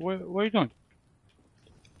go? Where are you going?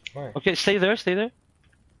 Why? Okay, stay there, stay there.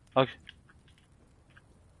 Okay.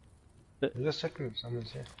 I'm just checking if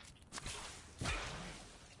someone's here.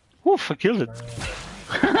 Oof, I killed it.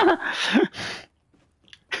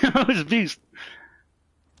 That was a beast.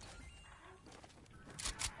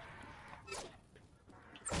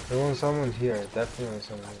 There was someone here, definitely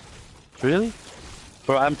someone here. Really?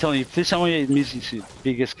 Bro, I'm telling you, if there's someone here, it means he's the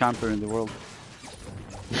biggest camper in the world.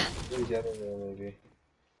 Maybe the other way, maybe.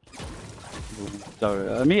 Doubt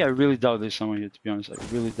it. Me, I really doubt there's someone here, to be honest. I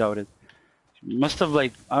really doubt it. Must have,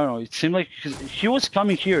 like, I don't know, it seemed like he was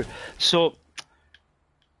coming here, so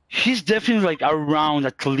he's definitely, like, around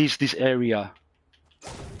at least this area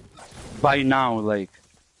by now, like,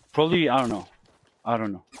 probably, I don't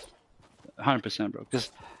know, 100%, bro,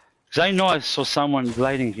 because I know I saw someone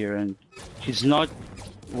gliding here, and he's not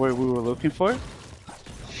where we were looking for,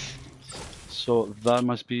 so that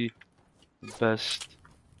must be the best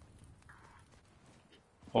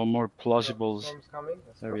or more plausible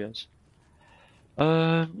areas.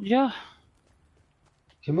 Yeah.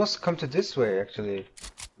 He must come to this way, actually,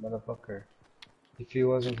 motherfucker. If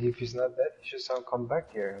he's not dead, he should come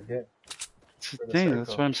back here again. That's the thing.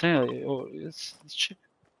 That's what I'm saying. Like, oh, let's check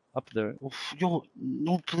up there. Oof, yo,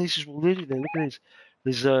 no places will lead you there. Look at this.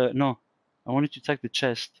 There's no. I wanted to take the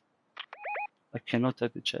chest. I cannot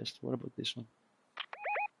take the chest. What about this one?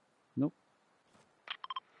 Nope.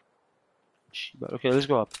 But okay, let's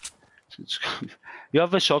go up. You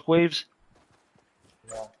have the shockwaves?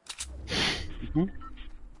 Yeah. Mm-hmm.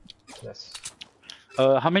 Yes.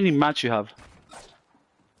 How many mats you have?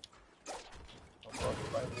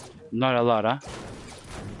 Not a lot, huh?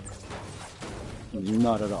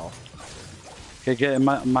 Not at all. Okay, get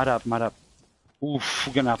mat up. Oof,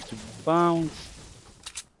 we're gonna have to bounce.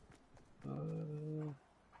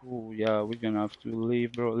 Oh yeah, we're gonna have to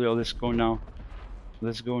leave, bro. Yo, let's go now.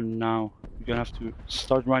 Let's go now. We're gonna have to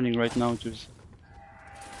start running right now. Just.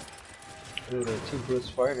 Dude, there are 2 brutes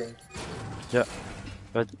fighting. Yeah,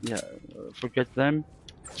 but yeah, forget them.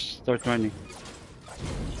 Start running.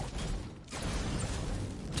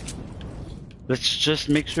 Let's just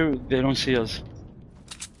make sure they don't see us.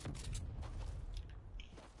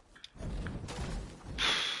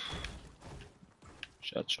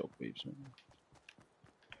 Shot shockwaves.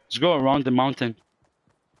 Let's go around the mountain.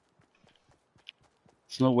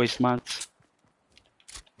 It's no waste mats.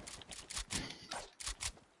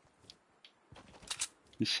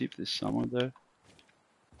 Let me see if there's someone there.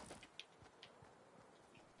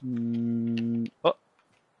 Oh!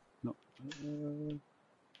 No.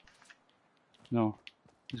 No.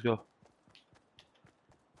 Let's go.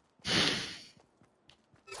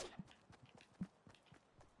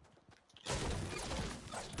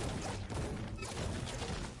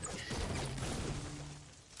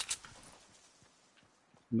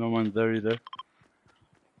 No one there either.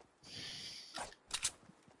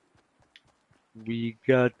 We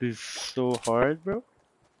got this so hard, bro.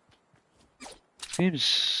 This game is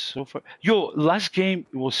so far. Yo, last game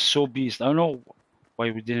was so beast. I don't know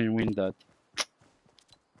why we didn't win that.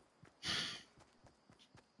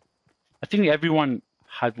 I think everyone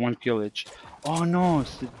had one kill each. Oh no,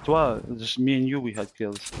 c'est toi. Just me and you, we had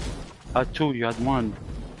kills. Ah, two, you had one.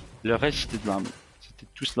 Le reste, c'était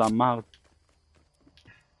tous la merde.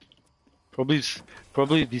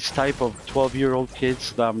 Probably this type of 12-year-old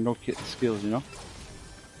kids that have no skills, you know?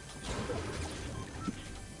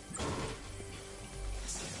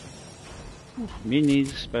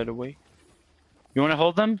 Minis, by the way. You wanna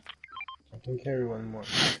hold them? I can carry one more.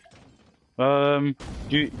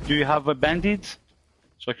 Do you have a bandit?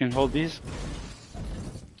 So I can hold these?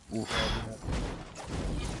 Oof.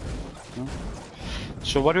 No?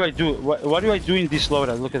 So what do I do? What do I do in this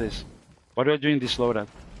loadout? Look at this. What do I do in this loadout?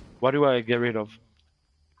 What do I get rid of?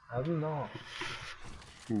 I don't know.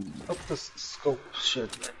 Stop the scope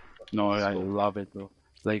shit, man. No, I love it, bro.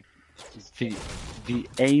 Like the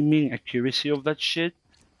aiming accuracy of that shit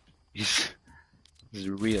is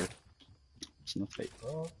real. It's not fake.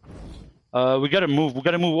 We gotta move. We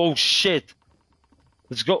gotta move. Oh shit!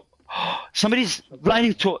 Let's go. Somebody's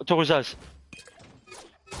gliding towards us.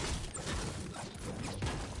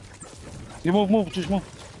 You move. Just move.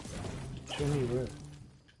 Show me where.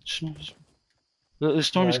 Just move. The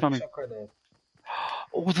storm is coming.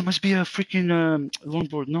 Oh, there must be a freaking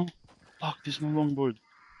longboard. No, fuck. There's no longboard.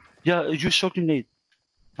 Yeah, use shock grenade.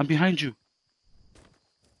 I'm behind you.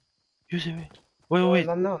 Use it. Wait.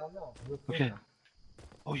 No. Okay.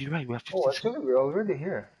 Oh, you're right. We have 50 Oh, seconds. actually, we're already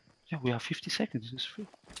here. Yeah, we have 50 seconds. It's free.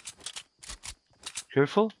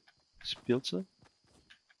 Careful. Spilled stuff.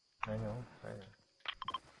 I know.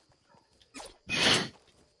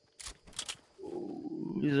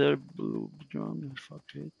 Oh, is there blue drum? Fuck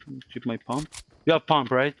it. Keep my pump. You have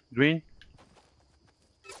pump, right? Green?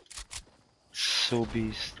 So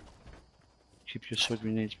beast. Keep your sword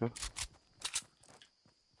grenades, bro.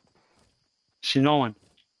 See no one.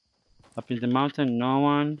 Up in the mountain, no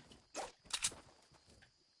one.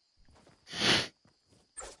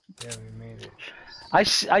 Yeah, we made it. I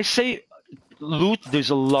say loot, there's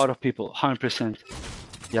a lot of people. 100%.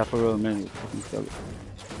 Yeah, for real, man.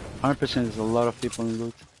 100% there's a lot of people in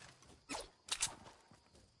loot.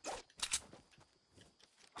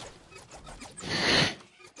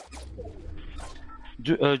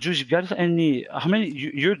 Juice, you got any? How many?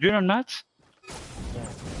 You're good on mats? Yeah,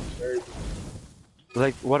 very good.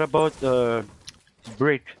 Like, what about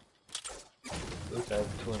brick? Look, I have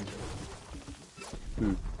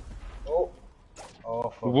 200. Oh,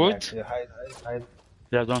 for wood? Yeah, hide.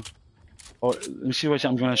 Yeah, don't. Oh, let me see what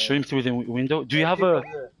I'm gonna show him through the window. Do you have a?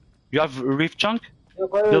 You have a reef chunk? Yeah,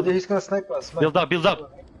 by he's gonna snipe us. Build up.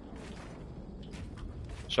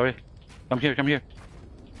 Sorry. Come here. Come here.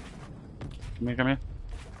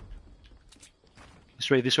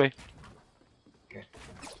 This way. Okay.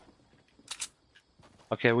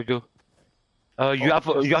 Okay, we go. You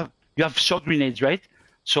have shot grenades, right?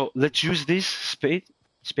 So let's use this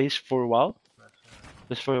space for a while.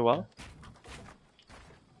 Just for a while.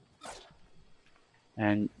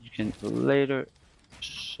 And you can later.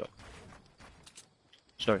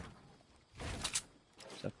 Sorry.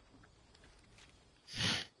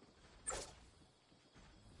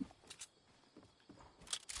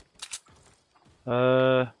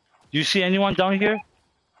 Do you see anyone down here?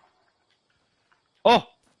 Oh!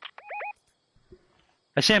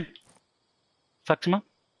 I see him. Fatima.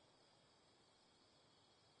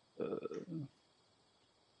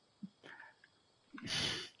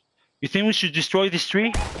 You think we should destroy this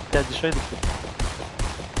tree? Yeah, destroy this tree.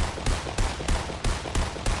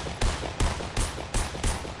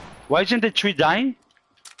 Why isn't the tree dying?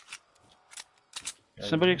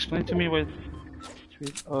 Somebody explain to me what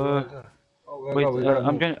tree. Wait,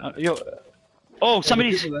 I'm gonna. Yo. Oh,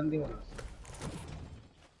 somebody's.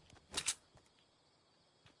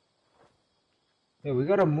 Yeah, we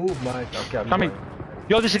gotta move, Mike. Okay, I'm coming.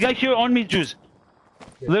 Yo, there's a guy here on me, Juice.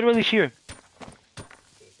 Yeah. Literally here.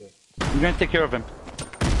 Okay. I'm gonna take care of him.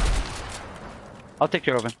 I'll take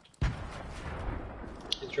care of him.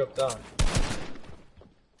 He dropped down.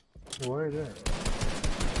 Where is it?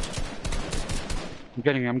 I'm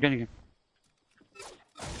getting him.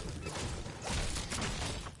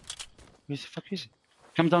 Where the fuck is he?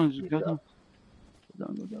 Come down, go down. Go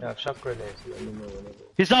down. Yeah, I have shock grenades.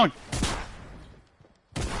 He's down!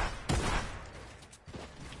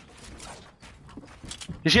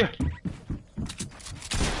 He's here!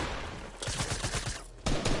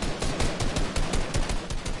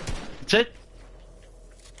 That's it?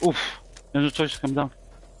 Oof. There's no choice. Come down.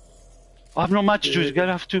 I have no matches. You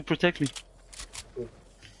gotta have to protect me.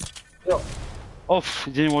 Yo. Off.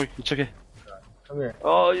 It didn't work. It's okay. Come here.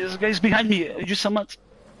 Oh, this guy's behind me. Use some mats.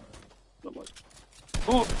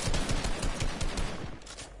 Oh.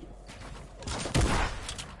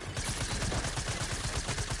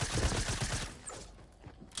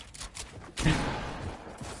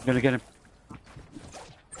 I'm gonna get him.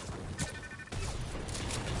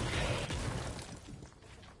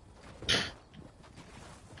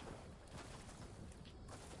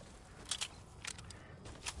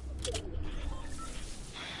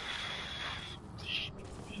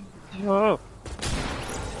 Yo.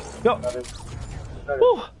 Yo. Got it.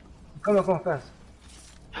 Oh. Come on, fast.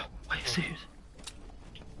 Why is he?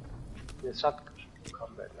 Yeah, shot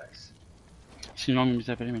combat, nice. Si no, mi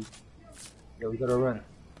sta per Yo, we gotta run.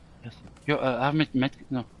 Yes. Yo, I have met.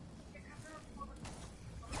 No.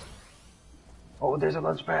 Oh, there's a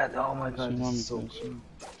launch pad. Oh my god, this is so good.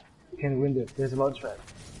 You can win this. There's a launch pad.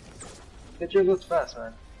 Get your loot fast,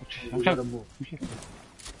 man. Okay. We gotta move.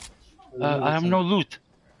 I have no loot.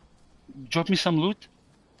 Drop me some loot.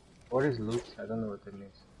 What is loot? I don't know what that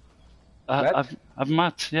means. I've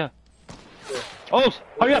mats, yeah. Oh,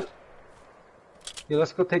 hurry up! Yeah,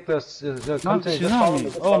 let's go take the No, container. Just no, follow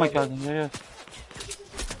me. oh my god, yeah.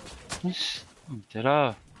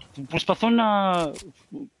 Teraz. Προσπαθώ να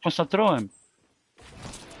concentrăm.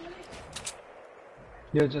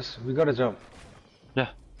 Yeah, we gotta jump. Yeah,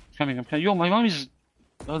 I'm coming. Yo, my mom is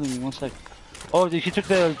holding me, one sec. Oh, he took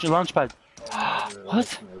the launch pad.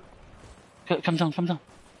 What? Come down.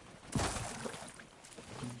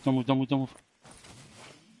 Don't move.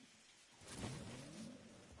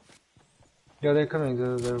 Yeah, they're coming.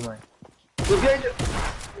 They're mine.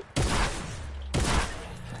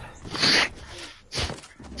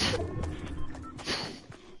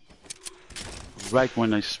 Right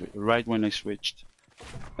when I switched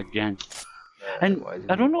again. And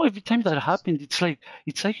I don't know, every time that happened, it's like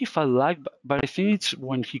if I lag, but I think it's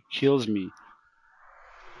when he kills me.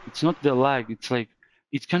 It's not the lag. It's like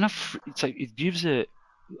it gives a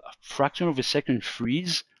fraction of a second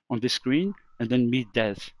freeze on the screen and then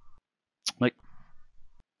mid-death. Like,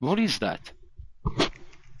 what is that?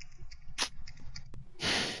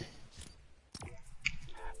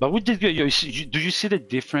 But we did good. Do you see the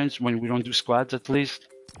difference when we don't do squads at least?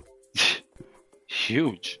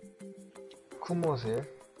 Huge. Kumo's here.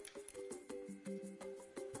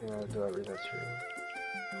 Yeah, do I read that true?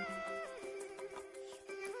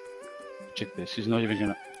 Check this. He's not even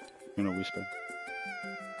gonna whisper.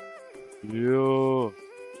 Yo.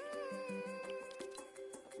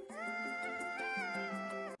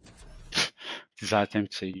 This is our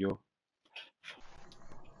attempt to say yo.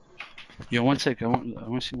 Yo, one sec. I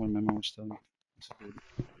want to see what my mom was telling me.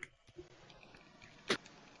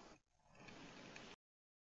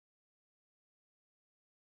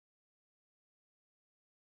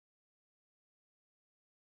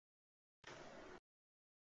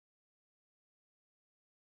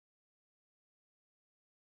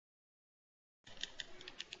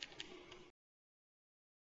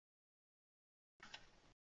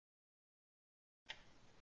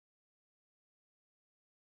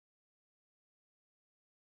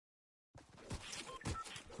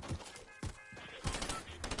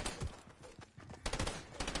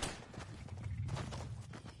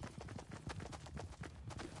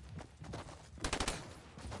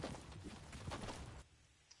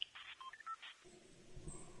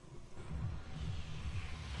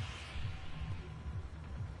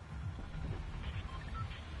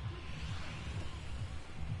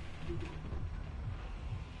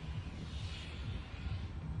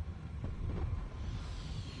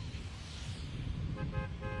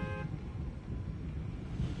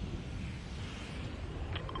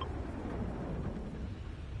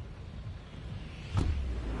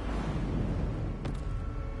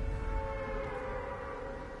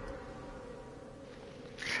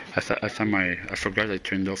 I forgot I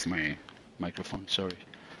turned off my microphone. Sorry.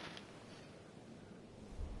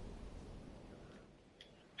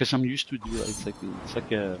 Because I'm used to do it. It's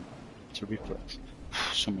a reflex.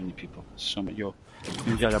 So many people. Yo,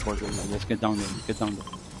 you got a border. Let's get down there.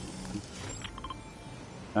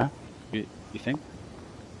 Huh? You think?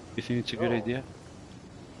 You think it's a good idea?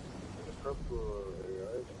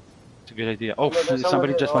 It's a good idea. Oh,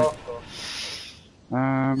 somebody just went.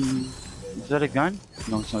 Is that a gun?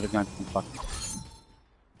 No, it's not a gun. Fuck.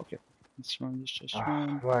 Okay, let's run. Let's just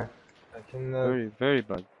run. Why? I can. Very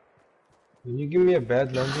bad. When you give me a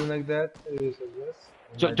bad landing like that,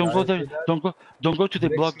 Don't go there. Don't go to the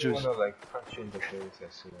block, Juice. Wanna, like, punch you in the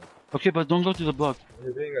face, okay, but don't go to the block.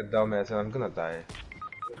 You're being a dumbass, and I'm gonna die.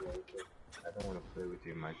 don't want to play with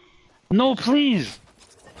you, Mike. No, please.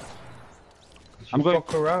 I'm going.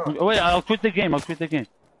 Fuck around. Wait, I'll quit the game. I'll quit the game.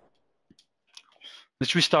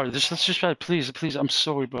 Let's restart. Let's just try. Please, please. I'm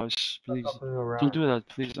sorry, bro. Please, don't do that.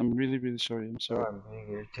 Please, I'm really, really sorry. I'm sorry. Oh, I'm being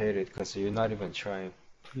irritated because you're not even trying.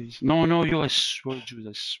 Please. No, no, you. I swear, Jude.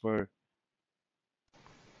 I swear.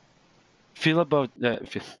 Think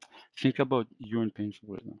about you and painful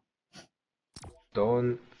right now.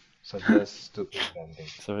 Don't suggest stupid ending.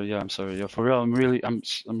 Sorry. Yeah, I'm sorry. Yeah, for real. I'm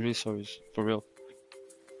really sorry. For real.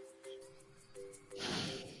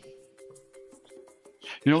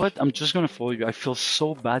 You know what? I'm just gonna follow you. I feel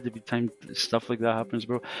so bad every time stuff like that happens,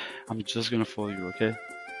 bro. I'm just gonna follow you, okay?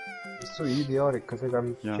 It's so idiotic because like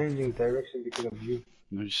I'm changing direction because of you.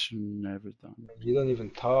 No, you should never done. You don't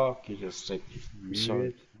even talk. You just like. I'm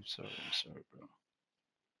sorry. I'm sorry. I'm sorry, bro.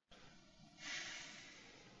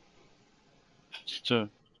 Sure.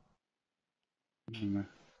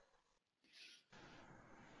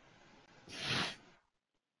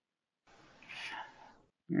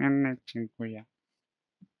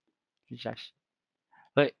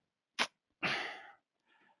 Like,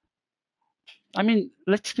 I mean,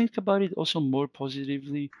 let's think about it also more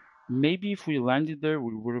positively. Maybe if we landed there,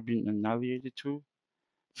 we would have been annihilated too.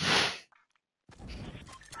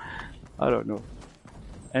 I don't know.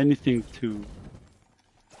 Anything to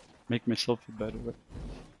make myself feel better. Right?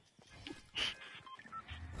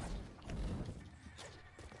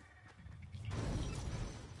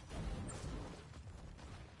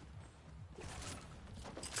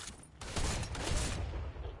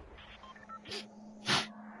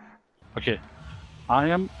 Okay, I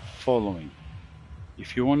am following.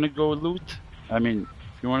 If you want to go loot, if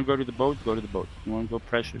you want to go to the boat, go to the boat. If you want to go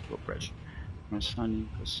pressure, go pressure. Go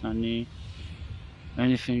sunny.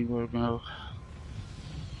 Anything we're gonna.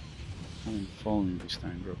 I'm following this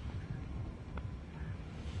time, bro.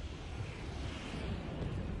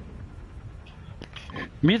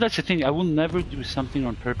 Me, that's the thing. I will never do something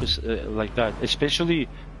on purpose like that, especially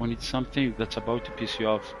when it's something that's about to piss you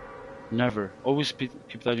off. Never. Always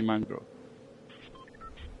keep that in mind, bro.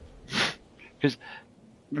 Because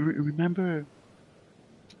remember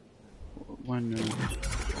when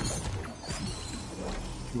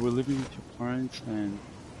you were living with your parents and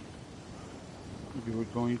you were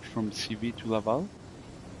going from CV to Laval?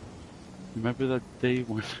 Remember that day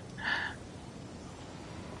when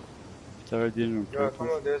Sarah didn't on purpose? Come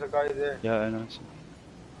on, there's a guy there. Yeah, I know.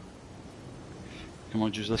 Come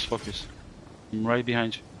on, Juice, let's focus. I'm right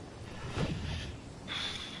behind you.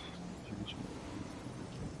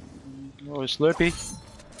 Oh, Slurpee.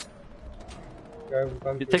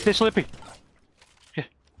 You take this Slurpee. Okay,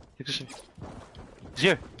 take this Slurpee. He's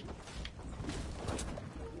here.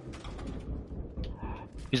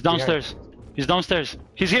 He's downstairs. He's downstairs.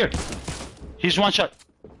 He's here. He's one shot.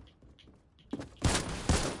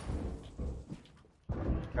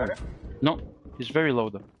 Got it? No, he's very low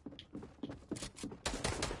though.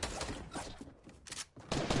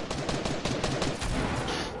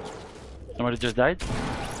 Somebody just died.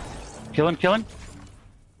 Kill him, kill him.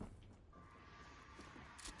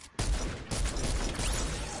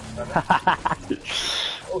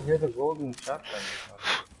 Oh, here's a golden shotgun.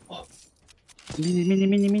 Oh.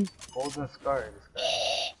 Mini. Golden scar, this guy.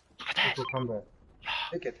 Look at that. People come back.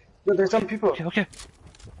 Take it. Yo, there's some people. Okay.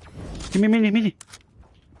 Give me mini.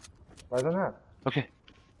 I don't have. Okay.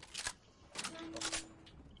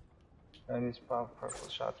 And it's purple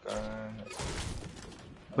shotgun.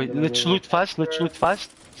 Wait, let's loot fast.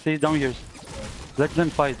 Stay down here. Let them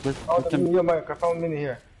fight. Let them. Yo, Mike, I found mini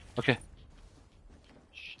here. Okay.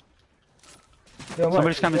 Yo,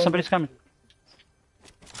 Mike, Somebody's coming.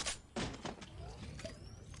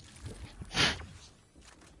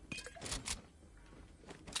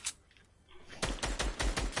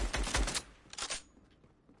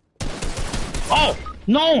 Oh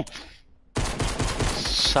no!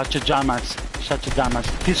 Such a dumbass.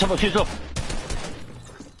 He's up.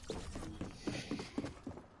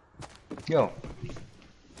 Yo,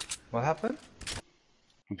 what happened?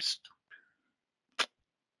 I'm stupid.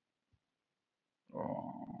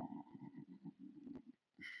 Oh.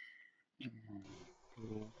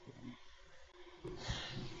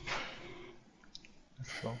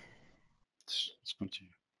 Let's go. Let's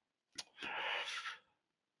continue.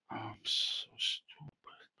 Oh, I'm so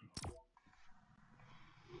stupid, bro.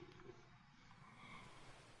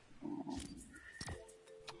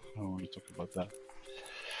 I don't want to talk about that.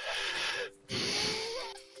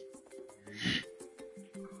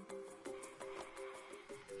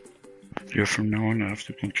 Yeah, from now on I have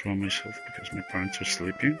to control myself because my parents are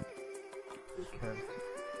sleeping. You can't.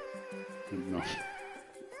 No.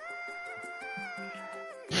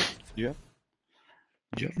 Yeah.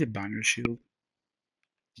 Do you have the banner shield?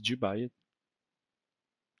 Did you buy it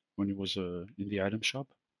when it was in the item shop?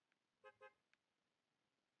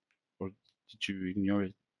 Or did you ignore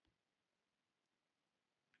it?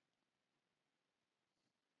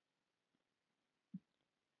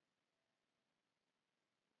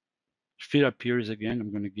 If it appears again,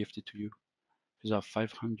 I'm gonna gift it to you. Because I have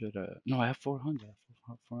 500, no, I have 400. I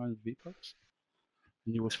have 400 V-Bucks.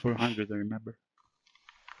 And it was 400, I remember.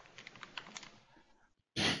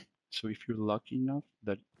 So if you're lucky enough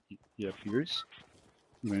that it appears,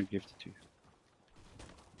 I'm gonna gift it to you.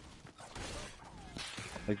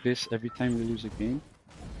 Like this, every time we lose a game,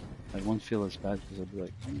 I won't feel as bad because I'll be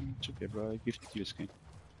like, it's okay, bro, I gifted you a skin.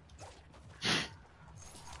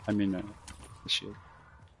 I mean, the shield.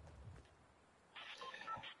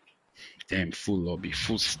 Damn, full lobby,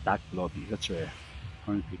 full stack lobby. That's rare.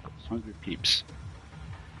 100 people, 100 peeps.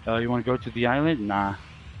 You want to go to the island? Nah.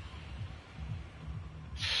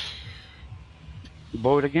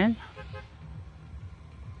 Boat again?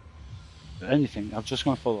 Anything. I'm just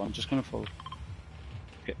gonna follow. I'm just gonna follow.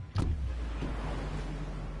 Okay.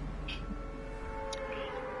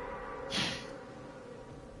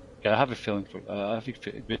 Yeah, I have a feeling for. I have a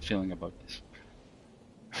good feeling about this.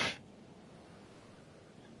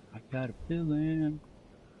 I got a feeling.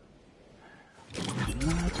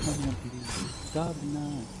 Tonight's gonna be the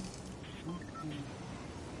night.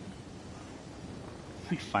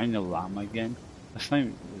 If we find a llama again, last time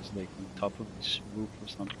it was like on top of this roof or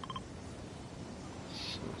something.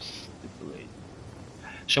 So stipulated.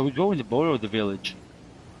 Shall we go in the boat or the village?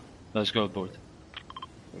 Let's go boat.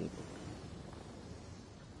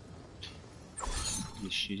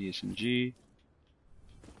 This shitty SMG.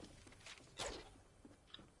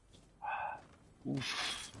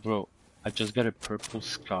 Oof, bro, I just got a purple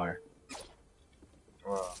scar.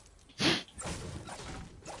 Wow.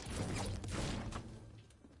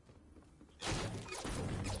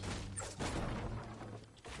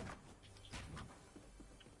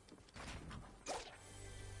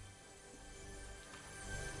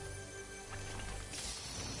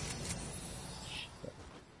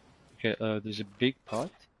 Okay, there's a big pot.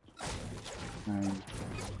 And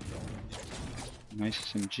nice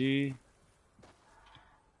SMG.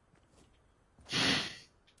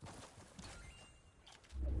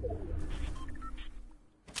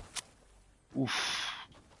 Oof.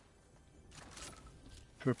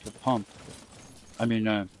 Purple pump. I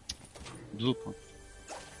mean, blue pump.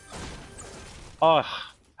 Oh,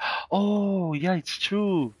 oh yeah, it's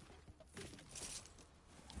true.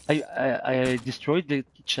 I destroyed the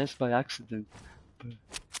chest by accident. But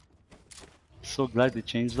so glad they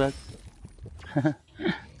changed that.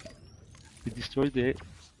 They destroyed it.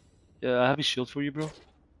 I have a shield for you, bro.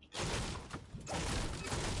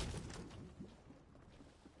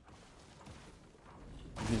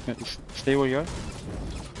 Stay where you are.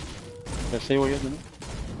 Yeah, stay where you are.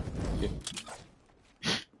 Yeah.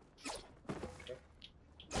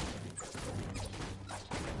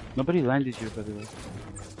 Nobody landed here, by the way.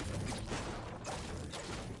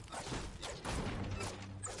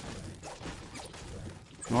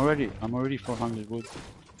 I'm already 400 wood.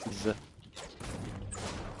 Z.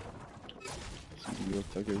 Real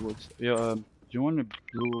target woods. Yeah, do you want a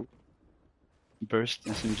blue burst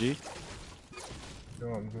SMG? No,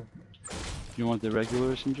 I'm good. You want the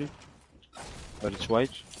regular SMG? But it's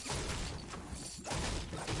white?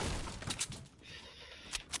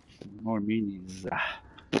 More minis.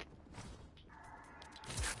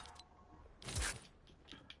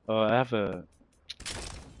 I have a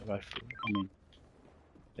rifle. I mean,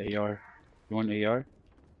 AR. You want AR?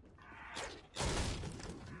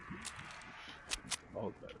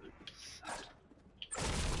 All batteries.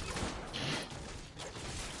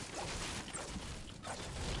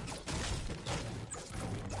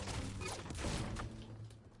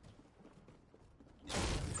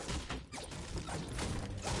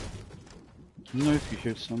 I don't know if you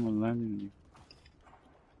hear someone landing on you.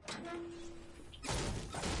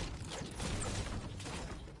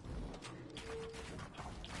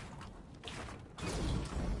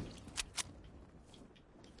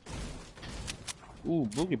 Ooh,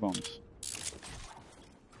 boogie bombs.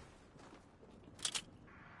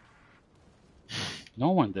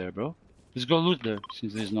 No one there, bro. Let's go loot there,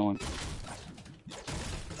 since there's no one.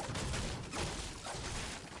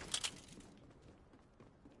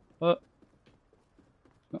 No.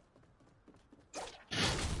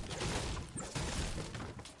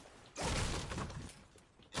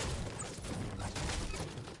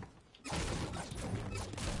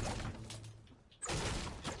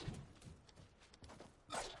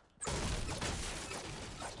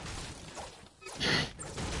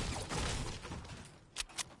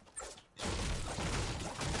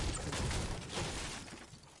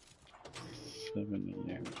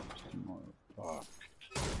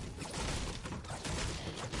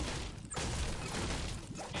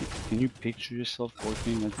 Can you picture yourself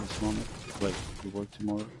working at this moment? Like, you work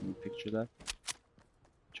tomorrow, can you picture that?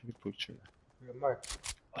 Try to picture that. Yeah, Mike.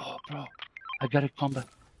 Oh, bro, I got a combat.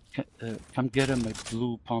 Come get him, my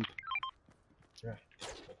blue pump. Yeah.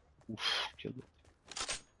 Oof, killed it.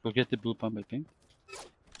 Go get the blue pump, I think.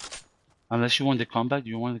 Unless you want the combat,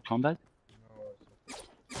 you want the combat? No,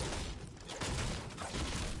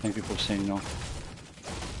 Thank you for saying no.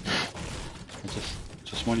 I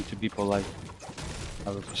just wanted to be polite.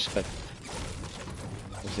 Out of respect.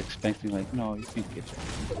 I was expecting like, no, you can get it.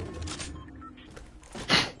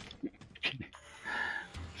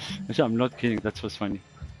 Actually, I'm not kidding, that's what's funny.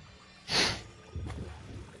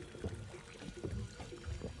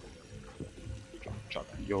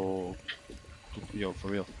 Yo, for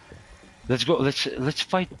real. Let's go. Let's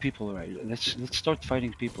fight people, right? Let's start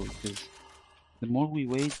fighting people because the more we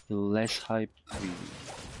wait, the less hype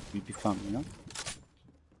we become. You know,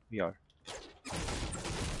 we are.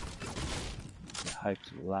 The hype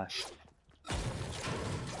will last.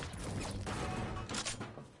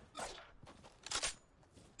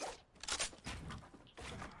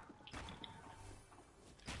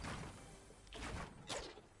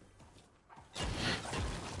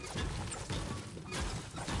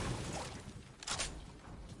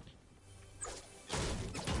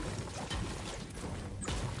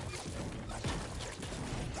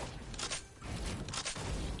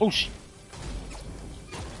 Oh shit!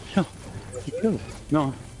 No, he killed it.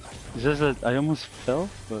 No, it's just that I almost fell,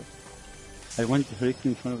 but I went directly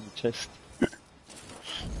in front of the chest.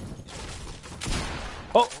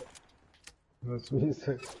 Oh! that's me.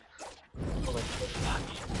 Yo,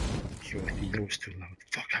 I think that was too loud.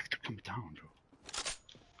 Fuck, I have to come down, bro.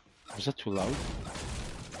 Was that too loud?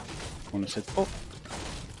 When I said, oh!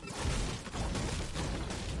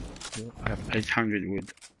 I have 800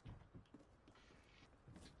 wood.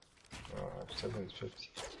 750.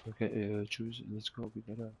 Okay, choose. Let's go. We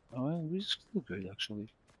gotta. Oh, well, we're still good actually.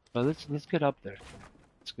 But let's get up there.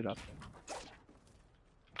 Let's get up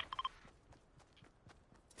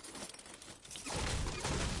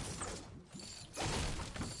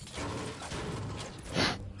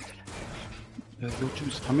there. Go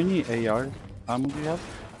choose. How many AR ammo do you have?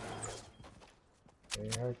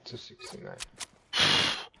 AR 269.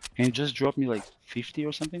 Can you just drop me like 50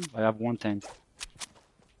 or something? I have 110.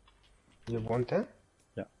 You have 110?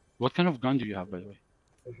 Yeah. What kind of gun do you have, by the way?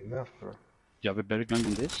 That's enough, bro. Do you have a better gun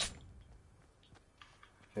than this?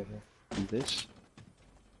 Okay, Than this?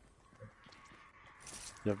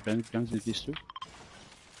 You have better guns than this too?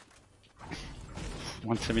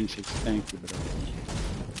 176. Thank you, brother.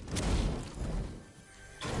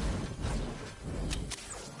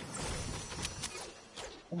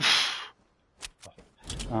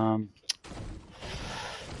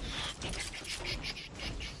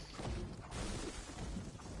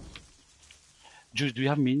 Juice, do you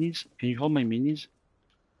have minis? Can you hold my minis?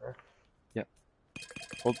 Sure. Yeah.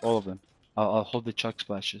 Hold all of them. I'll hold the chuck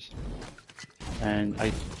splashes. And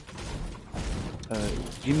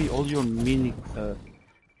give me all your mini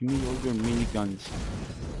guns.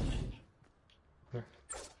 Sure.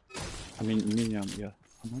 I mean medium, yeah.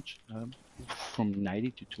 How much? From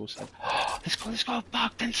 90 to 207. Let's go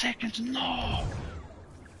back 10 seconds. No.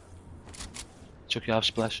 It's okay, I have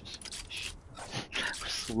splashes. I'm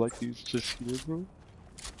so lucky it's just here, bro.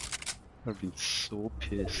 I've been so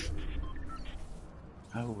pissed.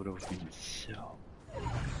 I would have been so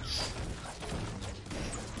pissed.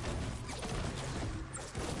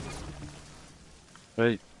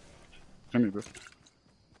 Hey, come here, bro.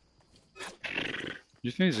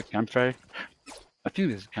 You think there's a campfire? I think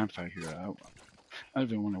there's a campfire here. I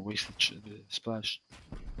don't want to waste the splash.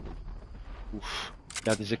 Oof.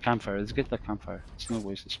 Yeah, there's a campfire. Let's get that campfire. It's no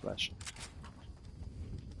waste of splash.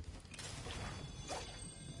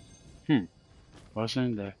 Wasn't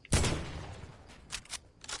in there.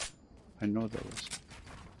 I know there was.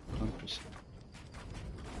 100%.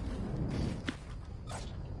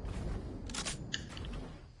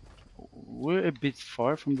 We're a bit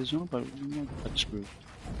far from the zone, but we're not that screwed.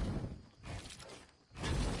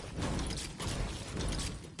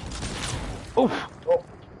 Oh!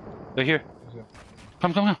 They're here.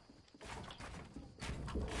 Come.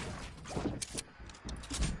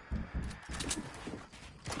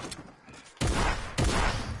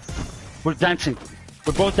 We're dancing.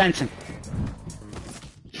 We're both dancing.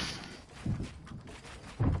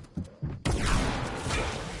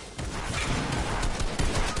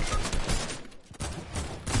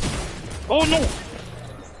 Oh no!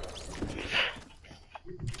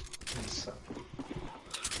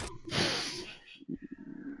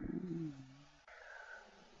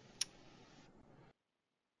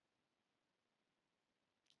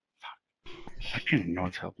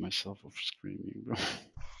 cannot help myself of screaming, bro.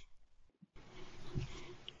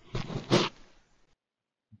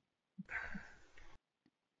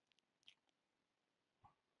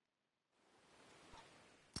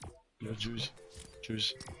 Yeah,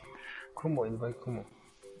 Juice. Como? Invite como?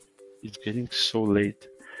 It's getting so late,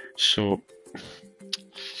 so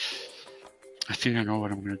I think I know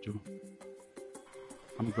what I'm gonna do.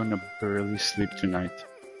 I'm gonna barely sleep tonight.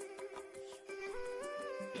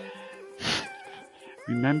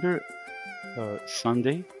 Remember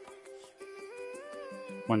Sunday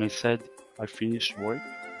when I said I finished work?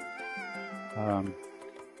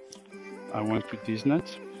 I went to Disney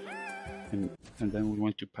and then we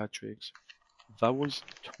went to Patrick's. That was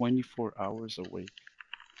 24 hours away.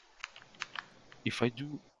 If I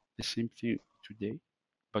do the same thing today,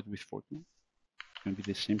 but with Fortnite, it's gonna be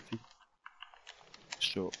the same thing.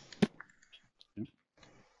 So, yeah.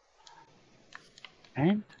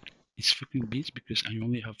 And it's fucking beats because I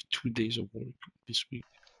only have 2 days of work this week.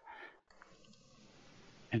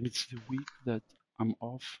 And it's the week that I'm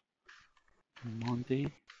off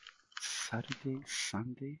Monday, Saturday,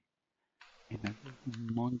 Sunday, and I work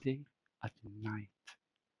Monday at night.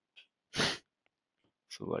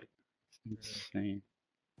 So like, it's insane.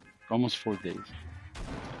 Almost 4 days.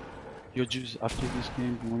 Yo, Juice, after this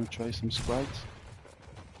game, you wanna try some squads?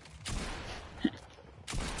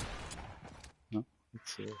 No?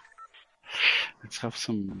 Let's have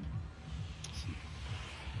some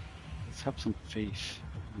faith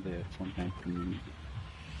in the Fortnite community.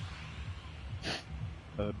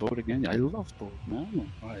 Boat again? I love boat, man. I don't know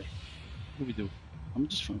why. What do we do? I'm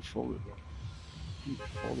just gonna follow it, bro. I'm gonna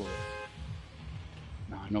follow it.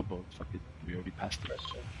 Nah, no boat. Fuck it. We already passed it.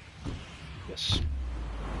 Yes.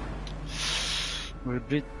 We're a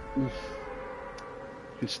bit. We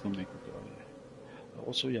can still make it though. Yeah.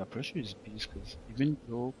 Also, yeah, pressure is beast because even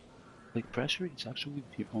though, like, pressure is actually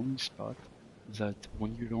the only spot that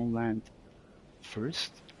when you don't land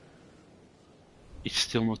first, it's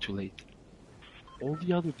still not too late. All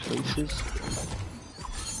the other places,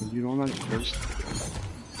 when you don't land first,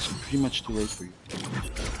 it's pretty much too late for you.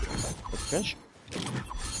 But pressure,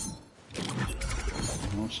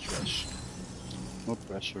 no stress, no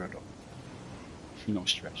pressure at all, no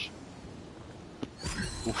stress.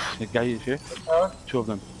 Oof, the guy is here. 2 of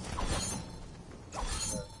them.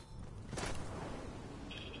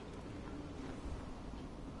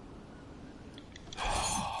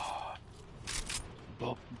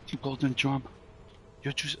 Bob, golden drum.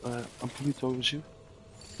 You're just, I'm coming towards you.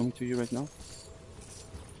 Coming to you right now.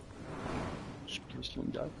 Just please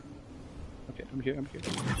don't die. Okay, I'm here.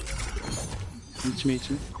 It's me.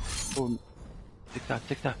 Oh, take that.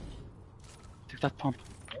 Take that pump.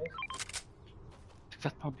 Take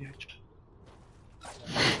that pump, yeah.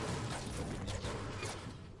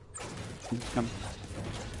 He's coming.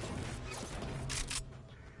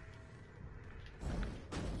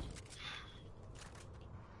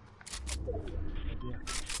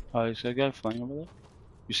 Is that guy flying over there?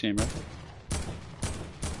 You see him, right?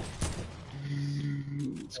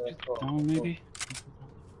 Let's get down, maybe?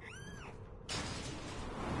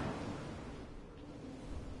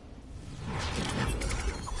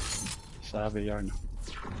 So I have a yard now.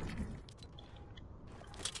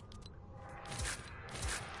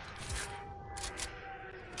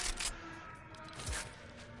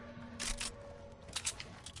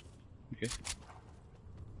 Okay.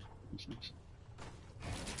 That's nice.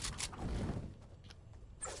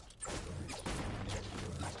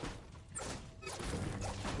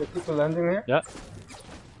 The people landing here? Yeah.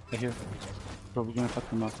 I hear. Bro, we're gonna fuck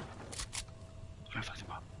them up.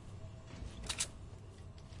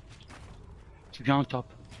 So get on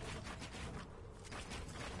top.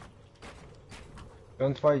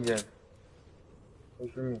 Don't fight yet.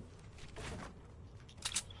 Wait for me.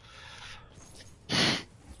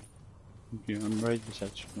 Okay, I'm right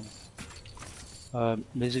beside you.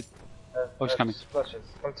 Basic. Oh, he's coming. Splashes.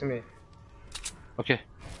 Come to me. Okay.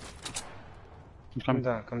 I'm coming.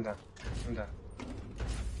 Come down.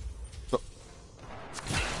 Go.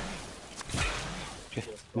 Okay,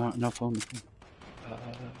 now follow me.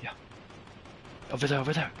 Yeah. Over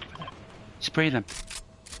there. Spray them.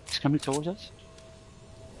 He's coming towards us.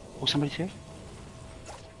 Oh, somebody's here.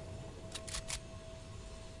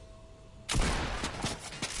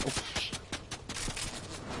 Oh.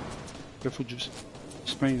 Careful, Juice.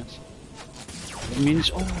 Spraying us. It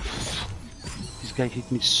means, oh. This guy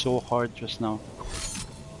hit me so hard just now.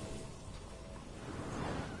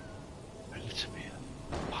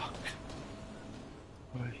 Fuck.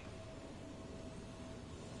 Right.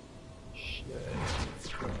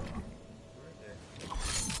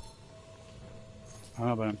 I don't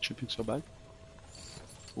know, but I'm tripping so bad.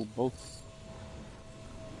 Oh, both.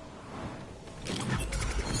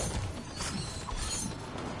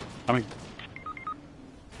 Coming.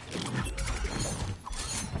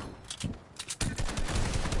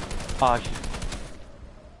 Ah, here.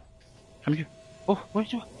 Come here. Oh, what are you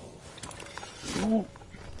doing? Oh.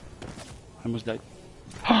 I almost died.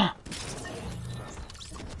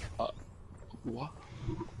 What?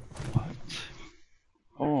 What?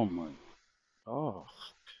 Oh my. Oh.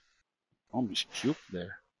 Almost puked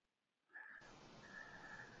there.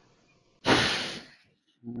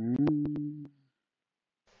 Mm.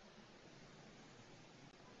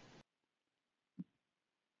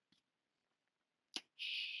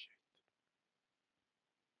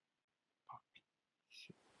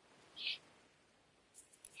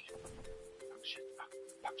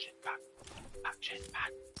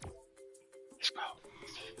 Let's go.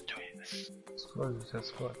 Let's do this. Squad, just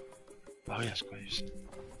squad. Oh yes, guys.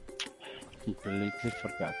 Completely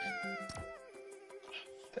forgot.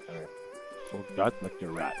 Damn it. Forgot like a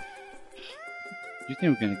rat. You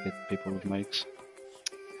think we're gonna get people with mics?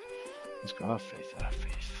 Let's go. Have faith. Have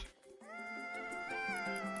faith.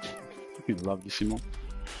 Fucking love this emo.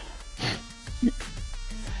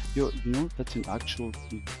 Yo, you know that's an actual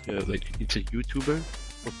like it's a YouTuber.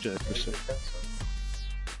 What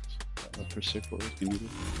per se for it? Can you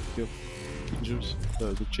yo, Juice,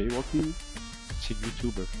 the jaywalking? It's a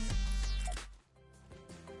YouTuber.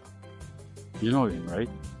 You know him, right?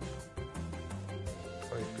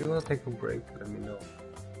 If you wanna take a break, let me know.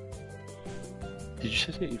 Did you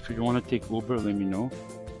say if you want to take Uber, let me know?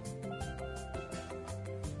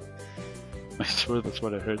 I swear that's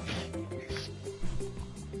what I heard.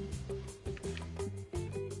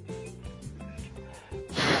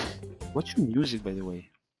 What's your music, by the way?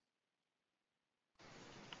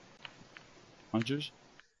 Huh, Juice?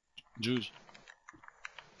 Juice.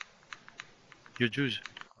 Your Juice.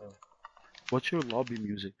 Oh. What's your lobby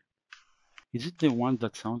music? Is it the one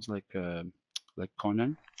that sounds like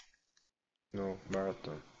Conan? No,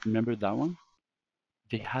 Marathon. Remember that one?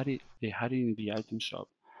 They had it. They had it in the item shop.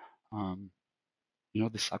 You know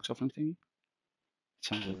the saxophone thing? It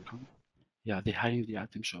sounds like Conan. Yeah, they had it in the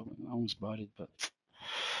item shop. I almost bought it, but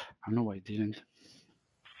I don't know why I didn't.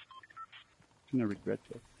 I'm gonna regret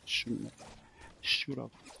that. Shoot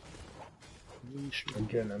up. Really shoot up.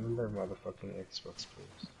 Again, another motherfucking Xbox,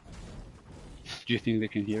 please. Do you think they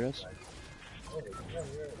can hear us? Oh,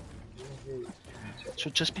 yeah. So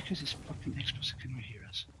just because it's fucking Xbox, they cannot hear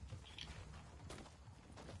us.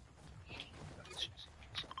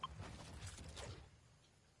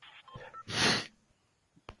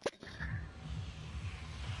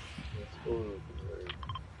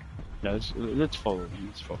 Yeah, let's follow them.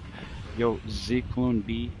 Let's follow. Yo, Zyklon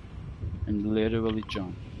B and literally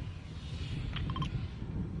John.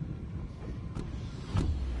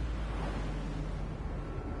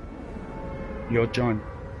 Yo, John.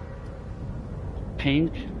 Ping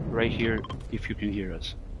right here if you can hear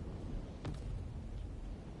us.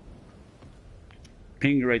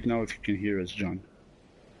 Ping right now if you can hear us, John.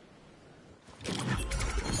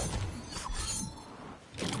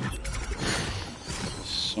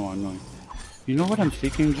 So annoying. You know what I'm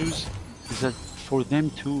thinking, Juice? Is that for them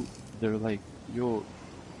too, they're like, yo,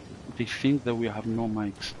 they think that we have no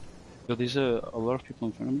mics. So there's a lot of people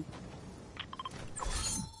in front of me.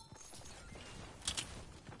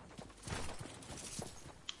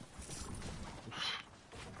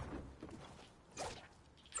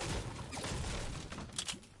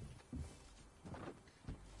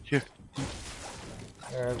 Here.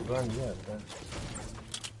 I've done, yeah, I've done.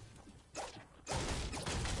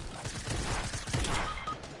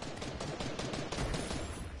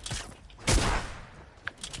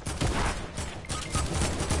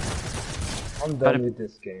 I'm done with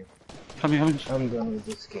this game. Come here. I'm done with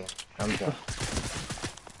this game. I'm done.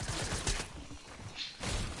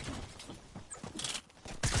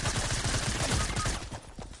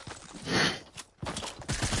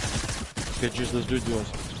 Okay, Juice, let's do duos.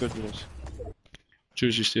 Let's go duos.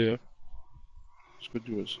 Juice, you stay here. Let's go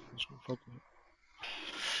duos. Let's go. Fuck it.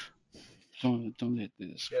 Don't let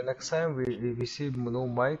this. Yeah, next time we see no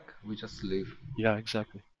mic, we just leave. Yeah,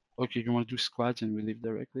 exactly. Okay, you want to do squads and we leave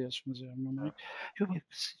directly as soon as I have no mic? Yo, but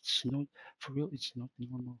it's not, for real, it's not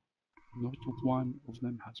normal. Not one of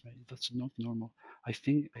them has mic. That's not normal. I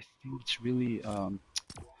think it's really, I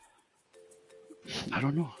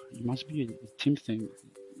don't know. It must be a team thing.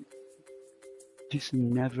 This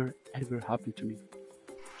never ever happened to me.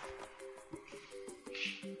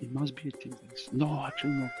 It must be a team thing. No,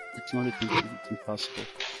 actually no. It's not a team thing. It's impossible.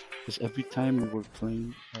 Because every time we were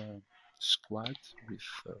playing squad with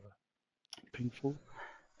Painful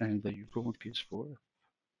and you go on PS4,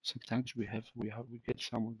 Sometimes we get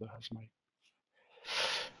someone that has mic.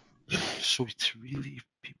 So it's really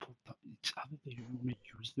people. It's either they don't want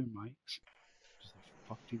to use their mics because they're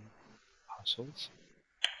fucking assholes.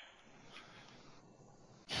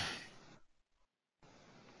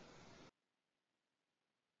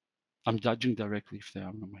 I'm judging directly if they are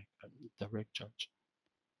on the mic. I'm a direct judge.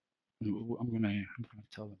 I'm gonna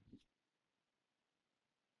tell them.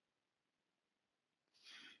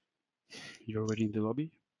 You're already in the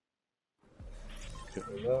lobby?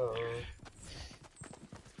 Hello.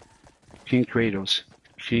 King Kratos,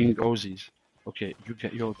 King Ozzy's. Okay, you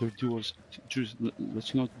get they're duos. Just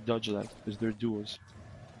let's not dodge that because they're duos.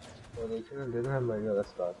 Well, they don't have my other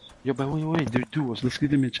spots. Yeah, but wait, they're duos. Let's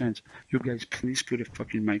give them a chance. You guys, please put a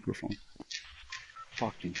fucking microphone.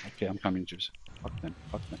 Fucking. Okay, I'm coming, Juice. Fuck them.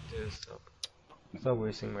 Fuck them. Yeah, stop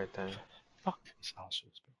wasting my time. Fuck these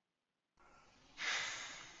assholes, bro.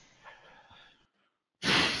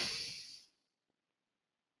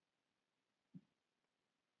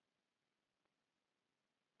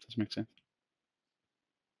 Does make sense?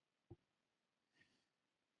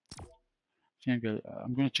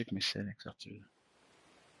 I'm gonna check my settings after.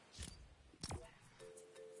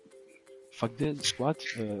 Fuck the squad.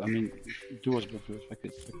 I mean, duos, but fuck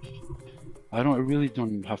it. I really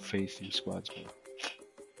don't have faith in squads, bro.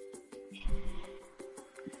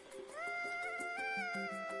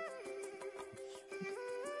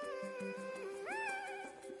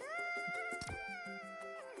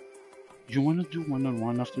 You wanna do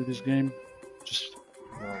one-on-one after this game? Just.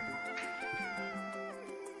 No.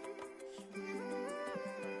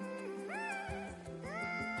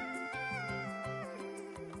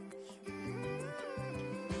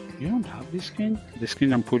 You don't have this skin? The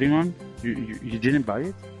skin I'm putting on? You didn't buy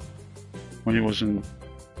it? When it was in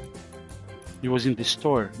the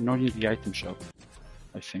store, not in the item shop.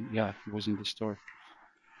 I think, yeah, it was in the store.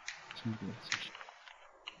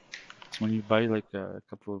 It's when you buy like a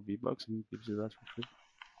couple of V-Bucks and it gives you that for free.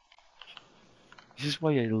 This is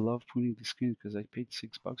why I love putting the skin, because I paid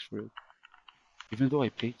 $6 for it. Even though I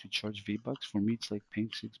paid to charge V-Bucks, for me it's like paying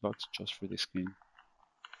 $6 just for the skin.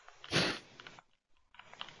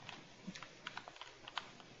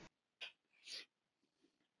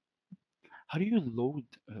 How do you load?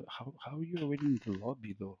 How are you already in the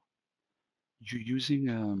lobby though? You're using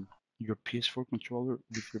your PS4 controller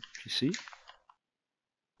with your PC?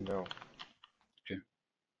 No. Okay.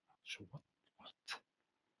 So what?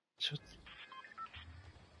 So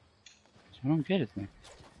I don't get it, man.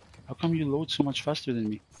 How come you load so much faster than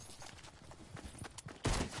me?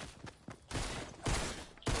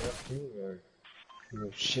 You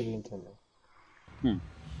have shitty internet.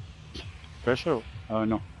 Pressure?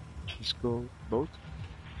 No. Let's go boat.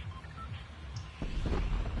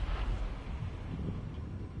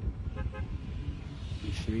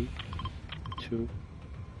 In 3, 2,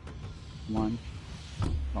 1.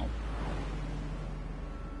 No.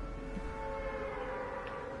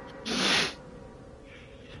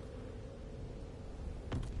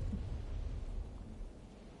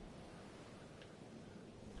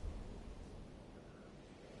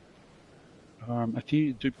 I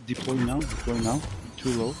think you deploy now. Too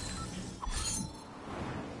low.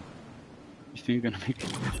 You think you're gonna make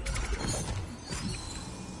it?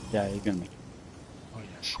 Yeah, you're gonna make it. Oh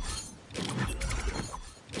yes.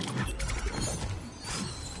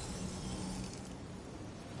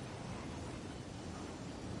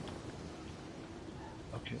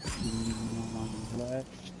 Okay. One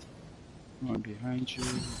left. One behind you.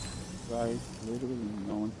 Right. Literally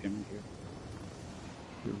no one coming here.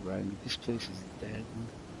 You're right. This place is dead. Man.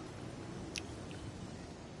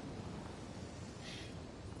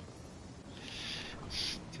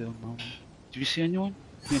 Still no one. Do you see anyone?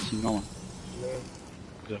 I see no one. No.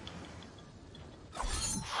 Good.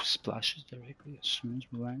 Splashes directly as soon as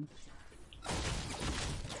we land.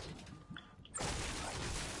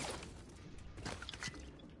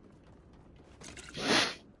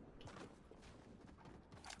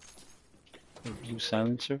 A blue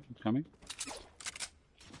silencer coming.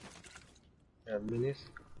 Minis.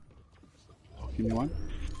 Give me one.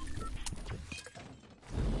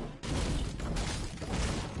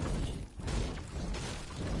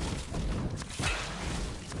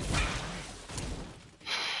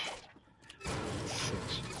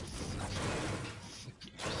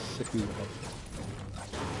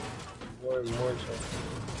 More shots.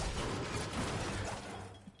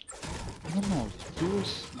 I don't know,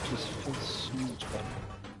 duos just feel so much better.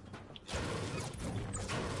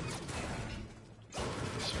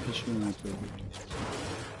 Especially when I play with you.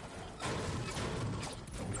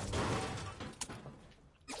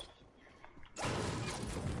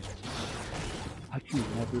 I can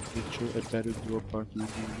never good picture, a better duo partner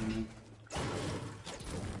than you.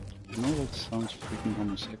 I know that sounds freaking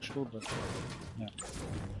homosexual, but yeah.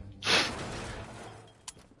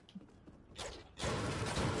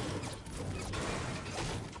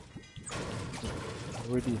 I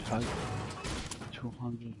already had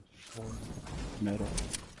 204 metal.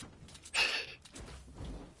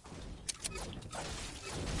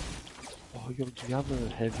 Oh, yo, do you have a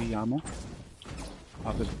heavy ammo? I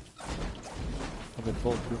have a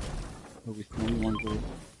bolt with only one bullet.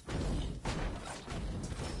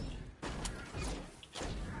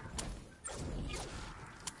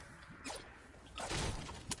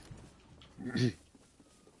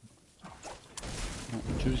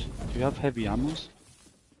 Juice, do you have heavy ammos?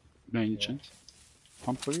 By any chance?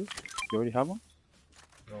 Pump for you? You already have one?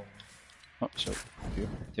 No. Oh, sorry. Here,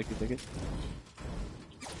 take it.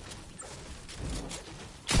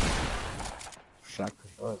 Fuck.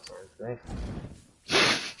 Oh, sorry, great.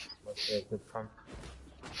 Must be a good pump.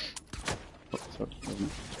 Oh, sorry.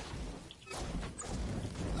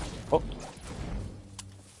 Oh!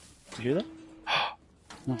 Did you hear that?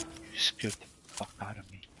 No, you scared the fuck out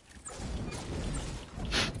of me.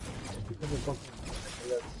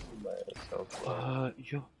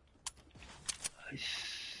 Yo.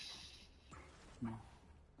 No.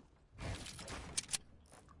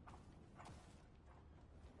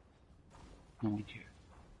 No one here.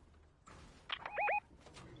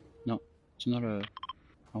 No, it's not a...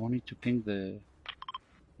 I wanted to paint the...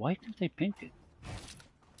 Why can't I paint it?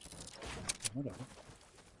 Whatever.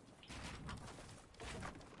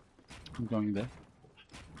 I'm going there.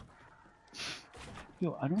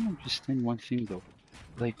 Yo, I don't understand one thing though.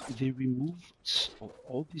 Like, they removed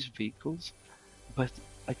all these vehicles, but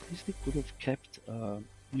at least they could have kept,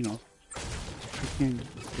 you know, freaking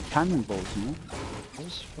the cannonballs, you know? That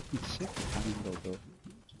was fucking sick, the cannonball though.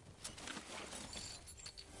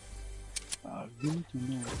 I really don't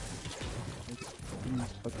know. I can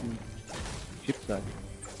fucking keep that.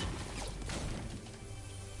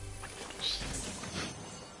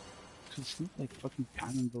 Cause it's not like fucking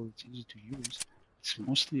cannonball, it's easy to use. It's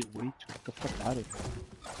mostly a way to get the fuck out of it.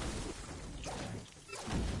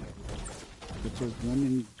 Because you don't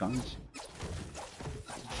need guns.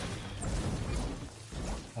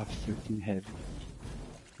 I have 13 heavy.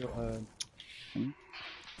 So,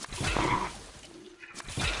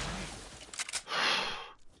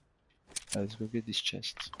 let's go get these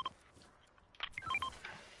chests.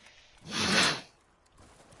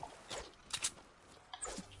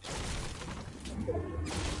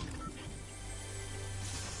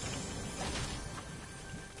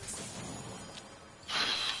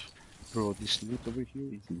 Bro, this loot over here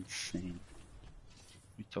is insane.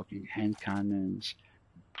 We're talking hand cannons,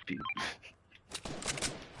 big...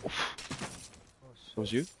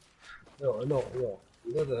 Was you? No.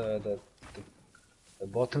 You know the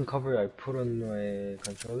button cover I put on my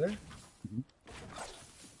controller? Mm-hmm.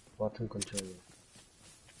 Button controller.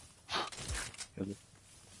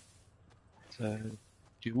 So,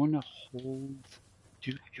 do you wanna hold...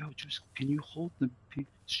 Yo, just can you hold the big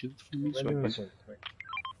shield for me so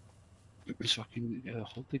I can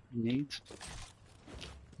hold the grenades?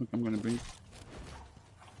 Look, I'm gonna bring...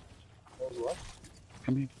 Hold what?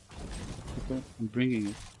 Come here. Okay, I'm bringing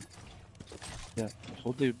it. Yeah,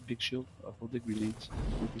 hold the big shield, hold the grenades.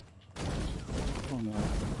 Okay. Oh no.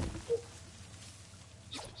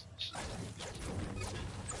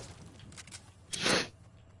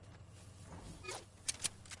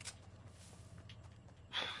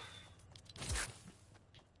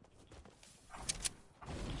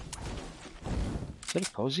 Is that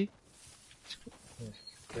a cozy? Yes,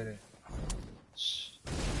 get it. Is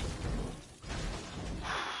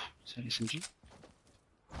that SMG?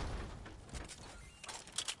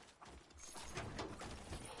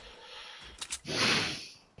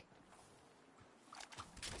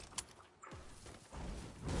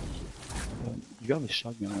 You have a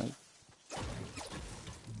shotgun, right?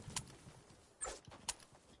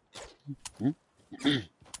 Hmm?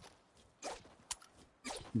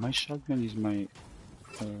 My shotgun is my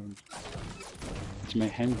it's my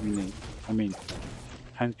hand grenade. I mean,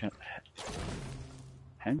 hand cannon.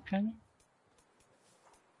 Hand cannon?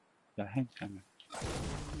 Yeah, hand cannon.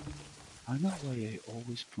 I don't know why I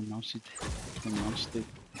always pronounce it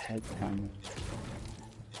head cannon.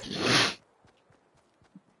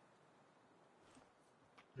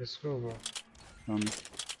 Let's go, bro.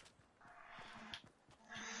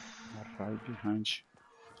 Right behind you.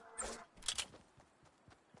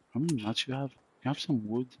 How many mats you have? You have some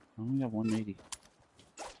wood. I only have 180.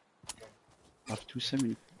 I have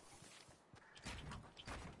 270.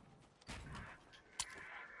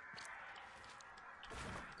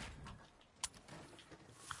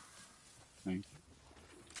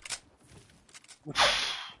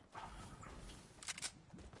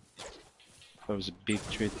 That was a big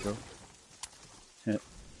treat, bro. Yeah.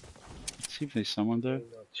 Let's see if there's someone there.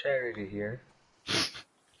 No charity here.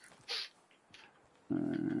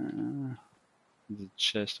 The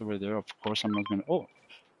chest over there. Of course, I'm not gonna. Oh,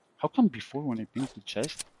 how come before when I pinged the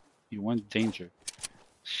chest, you went danger?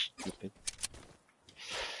 Stupid.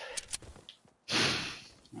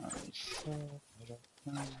 Alright, so.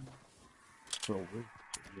 Bro, where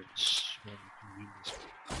the swear I can read this.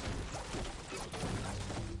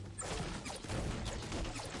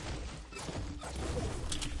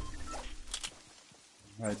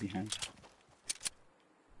 Right behind.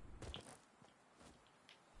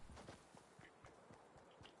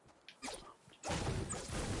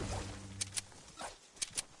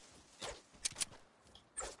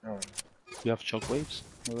 No. You have shockwaves?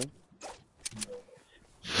 Alright.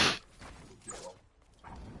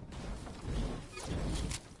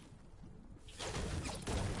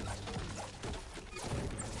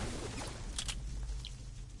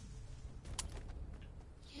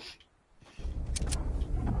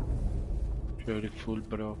 Beautiful,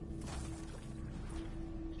 bro.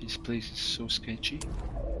 This place is so sketchy.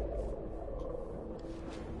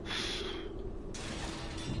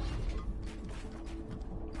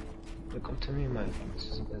 Come to me, Mike. This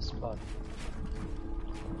is the best spot.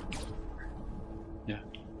 Yeah.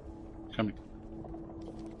 Coming.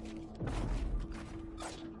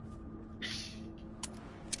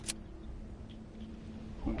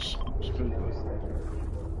 It's good.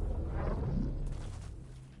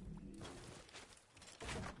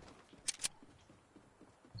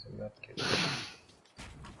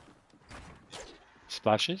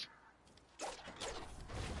 Splashes?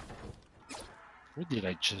 What did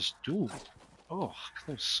I just do? Oh,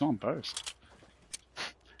 that was so embarrassed.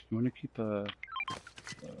 You wanna keep a...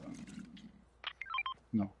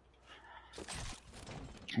 no.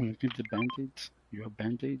 You wanna keep the band-aids? You have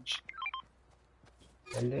bandage?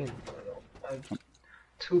 And then, I have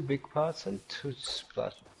 2 big pots and 2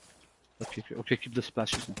 splashes. Okay, okay, keep the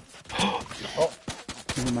splashes now. Oh!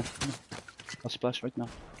 Never mind. I'll splash right now.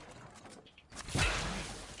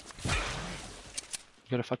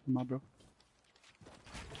 You gotta fuck them up, bro.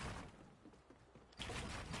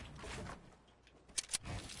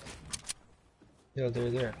 Yeah,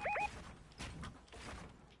 they're there.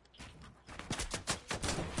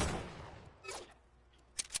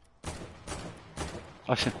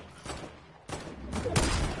 I see.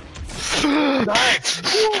 Nice!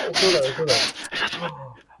 Good.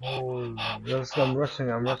 Oh, yes, I'm rushing.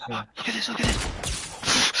 Look at this, look at this!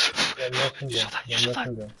 Yeah, I'm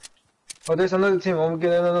rushing them. Oh, there's another team. Oh, okay,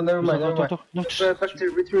 no, never mind. No, Back to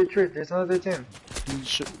retreat. There's another team. You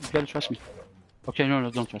gotta trust me. Okay,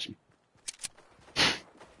 no, don't trust me.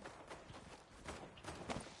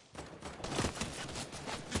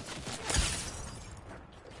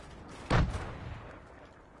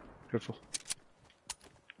 Careful.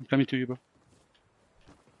 I'm coming to you, bro.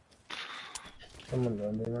 Someone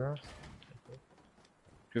landing on us.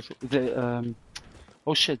 Careful.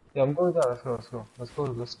 Oh shit. Yeah, I'm going down. Let's go.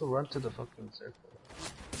 Run to the fucking circle.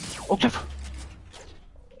 Oh, careful.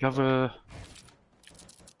 You have a...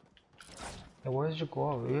 Hey, where did you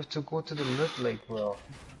go? You have to go to the left lake, bro.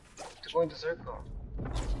 To go in the circle.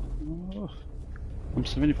 Oh. I'm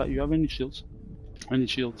 75. You have any shields? Any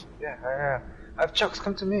shields? Yeah. I have chucks.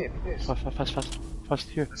 Come to me, please. Fast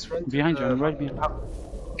here. Let's run Behind you. I'm right behind.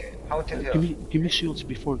 Okay, Mountain Hill. Give me shields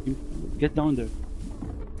before. Get down there.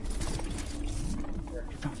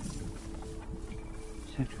 Get down.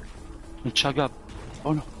 And chug up.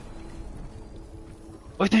 Oh no.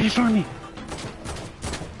 Oh, they're in front of me.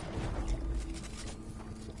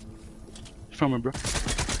 From him, bro.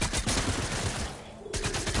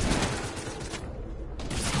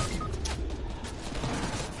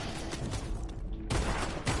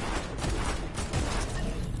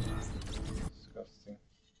 Disgusting.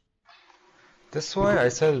 That's why I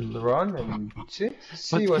said run and see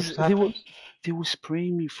what's happening. They will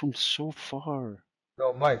spray me from so far.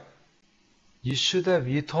 No, Mike.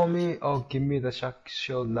 You told me, oh, give me the shock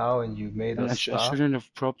shield now, and you made us stop. I shouldn't have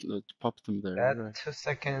popped them there. That right. 2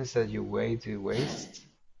 seconds that you waste,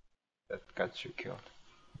 that got you killed.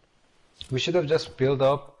 We should have just built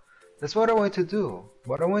up. That's what I want to do.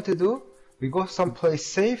 We go someplace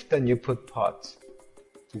safe, then you put pots.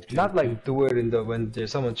 Okay, not like do it when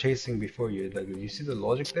there's someone chasing before you. Like, you see the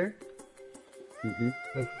logic there?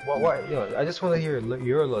 Like, why? I just want to hear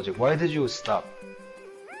your logic. Why did you stop?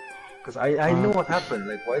 Because I know what happened.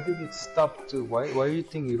 Like, why did you stop why do you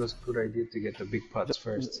think it was a good idea to get the big pots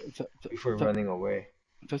first before running away?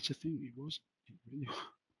 That's the thing. It was. It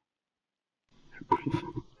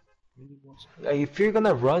really was. If you're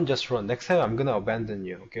gonna run, just run. Next time I'm gonna abandon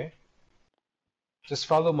you. Okay? Just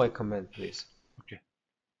follow my command, please. Okay.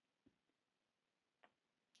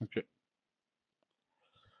 Okay.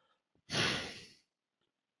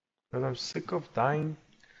 And I'm sick of dying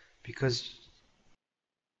because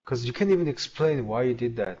you can't even explain why you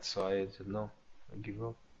did that. So I don't know. I give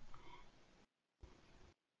up.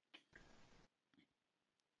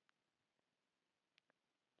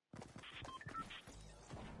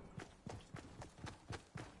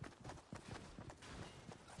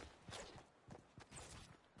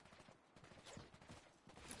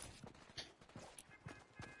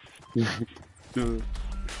 Dude.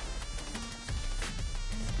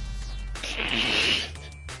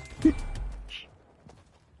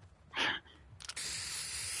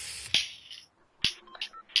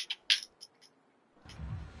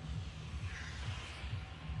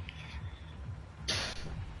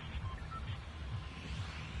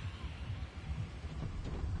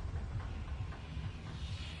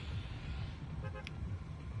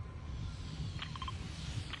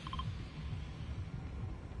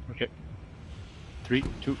 Okay. 3,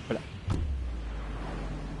 2, voilà.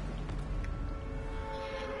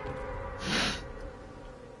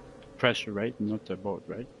 Pressure, right? Not a boat,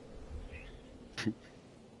 right?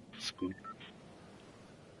 It's cool.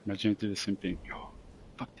 Imagine I do the same thing. Yo,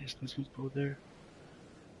 fuck this, let's not go there.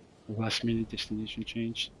 Last minute destination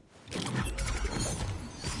change. So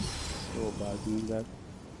bad doing that.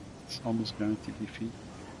 It's almost guaranteed defeat.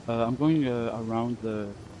 I'm going around the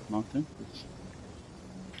mountain. It's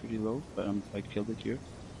pretty low, but I killed it here.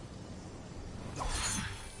 Oh,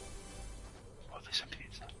 there's something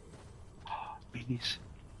inside. Oh, minis.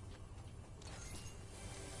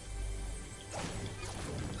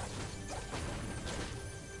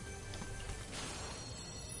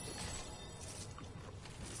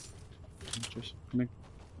 Just come here.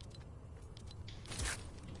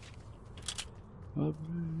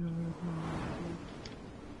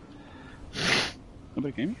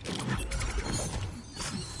 Nobody came here?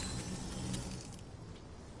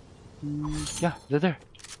 Yeah, they're there.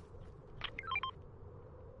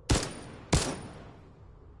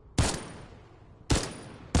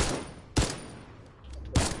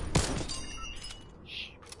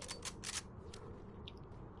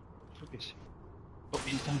 Focus. Oh,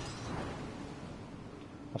 he's down.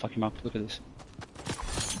 I'll fuck him up. Look at this.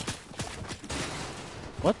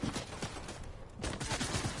 What?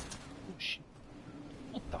 Oh shit.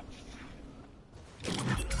 What the f...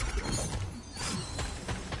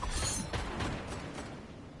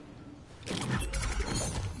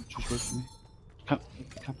 Just wait for me. Come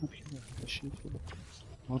up here. Oh shit.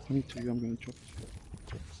 I'm coming to you. I'm gonna drop you.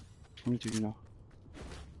 Coming to you now.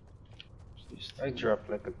 I dropped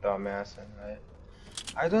like a dumbass and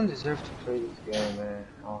I don't deserve to play this game, man.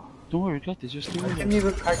 Oh. Don't worry, got this. Just stay I with can't us.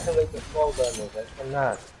 even calculate the fall damage. I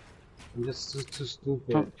cannot. I'm just too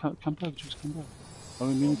stupid. Come back. Just come back. I'll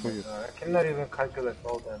be meaning for you. I cannot even calculate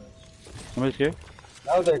fall damage. Somebody's here?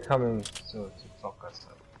 Now they're coming to fuck us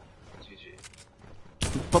up. GG.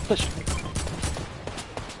 Pop this.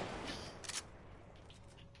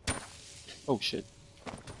 Oh shit.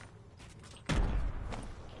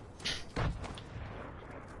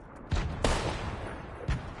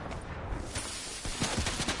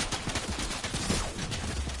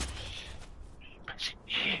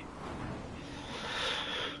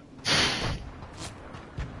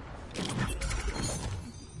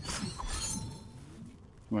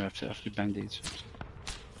 We have to band-aids.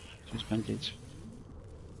 Use band-aids.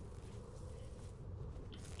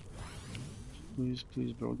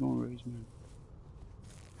 Please, bro, don't raise me.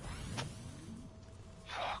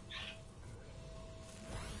 Fuck.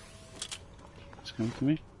 It's coming to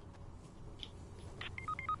me.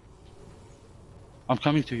 I'm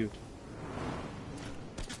coming to you.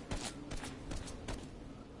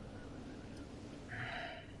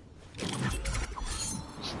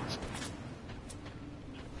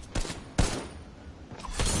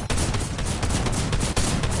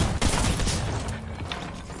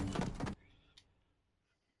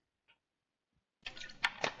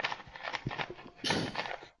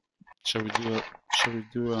 Shall we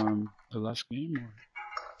do the last game, or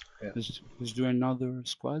Yeah. let's do another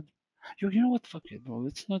squad? Yo, you know what? Fuck it, bro.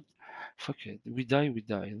 Let's not. Fuck it. We die.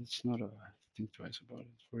 Let's not think twice about it.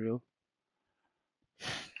 For real.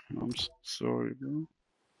 I'm sorry, bro.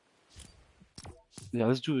 Yeah,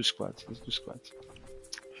 let's do squads. Let's do squads.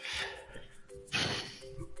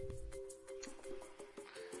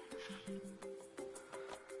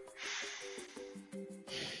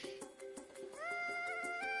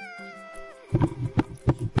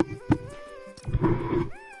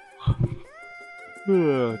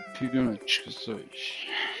 Ty gonna coś.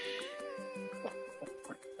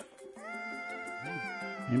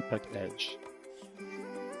 Impact Edge.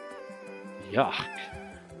 Yuck.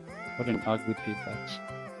 What an ugly pickaxe.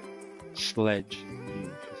 Sledge.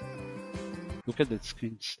 Look at that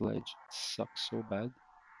skin, Sledge. It sucks so bad.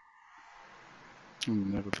 I'll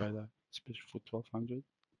never try that, especially for 1200.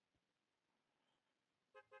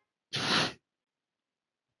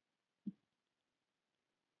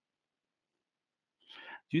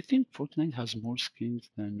 Do you think Fortnite has more skins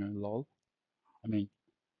than LoL? I mean,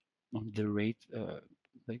 on the rate,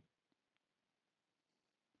 like,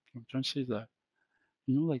 I'm trying to say that,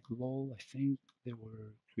 you know, like LoL, I think they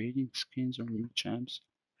were creating skins on new champs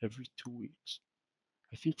every 2 weeks.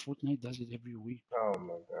 I think Fortnite does it every week. Oh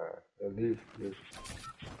my god. Leave.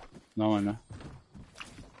 No, I know.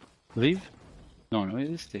 Leave? No,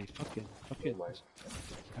 it'll stay. Fuck it. Fuck it.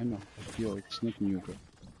 I know. Yo, it's not new, bro.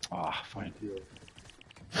 Ah, fine.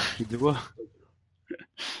 You do what?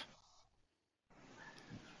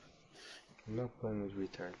 I'm not playing with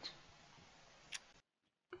retards.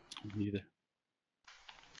 Neither.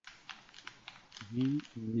 Me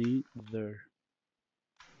neither.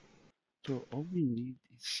 So all we need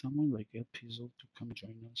is someone like El Pizzo to come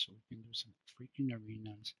join us so we can do some freaking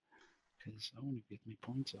arenas. Because I want to get my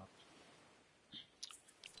points up.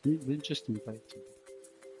 Let's just invite him.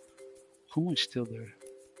 Kumo is still there.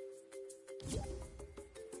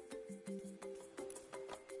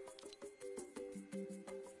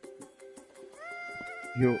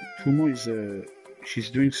 Yo, Kumo is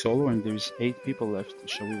she's doing solo and there's 8 people left.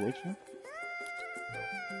 Shall we wait for her?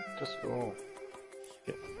 Just go.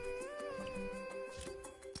 Yeah.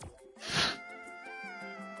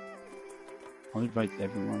 I'll invite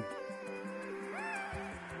everyone.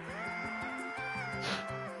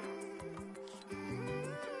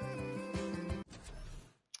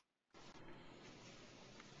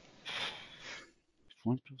 If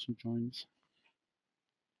one person joins.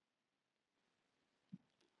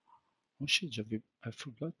 Oh shit, Javi, I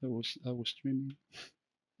forgot I was streaming.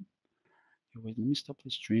 Yo, wait, let me stop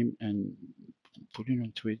the stream and put it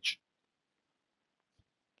on Twitch.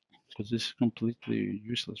 Because this is completely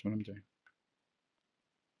useless what I'm doing.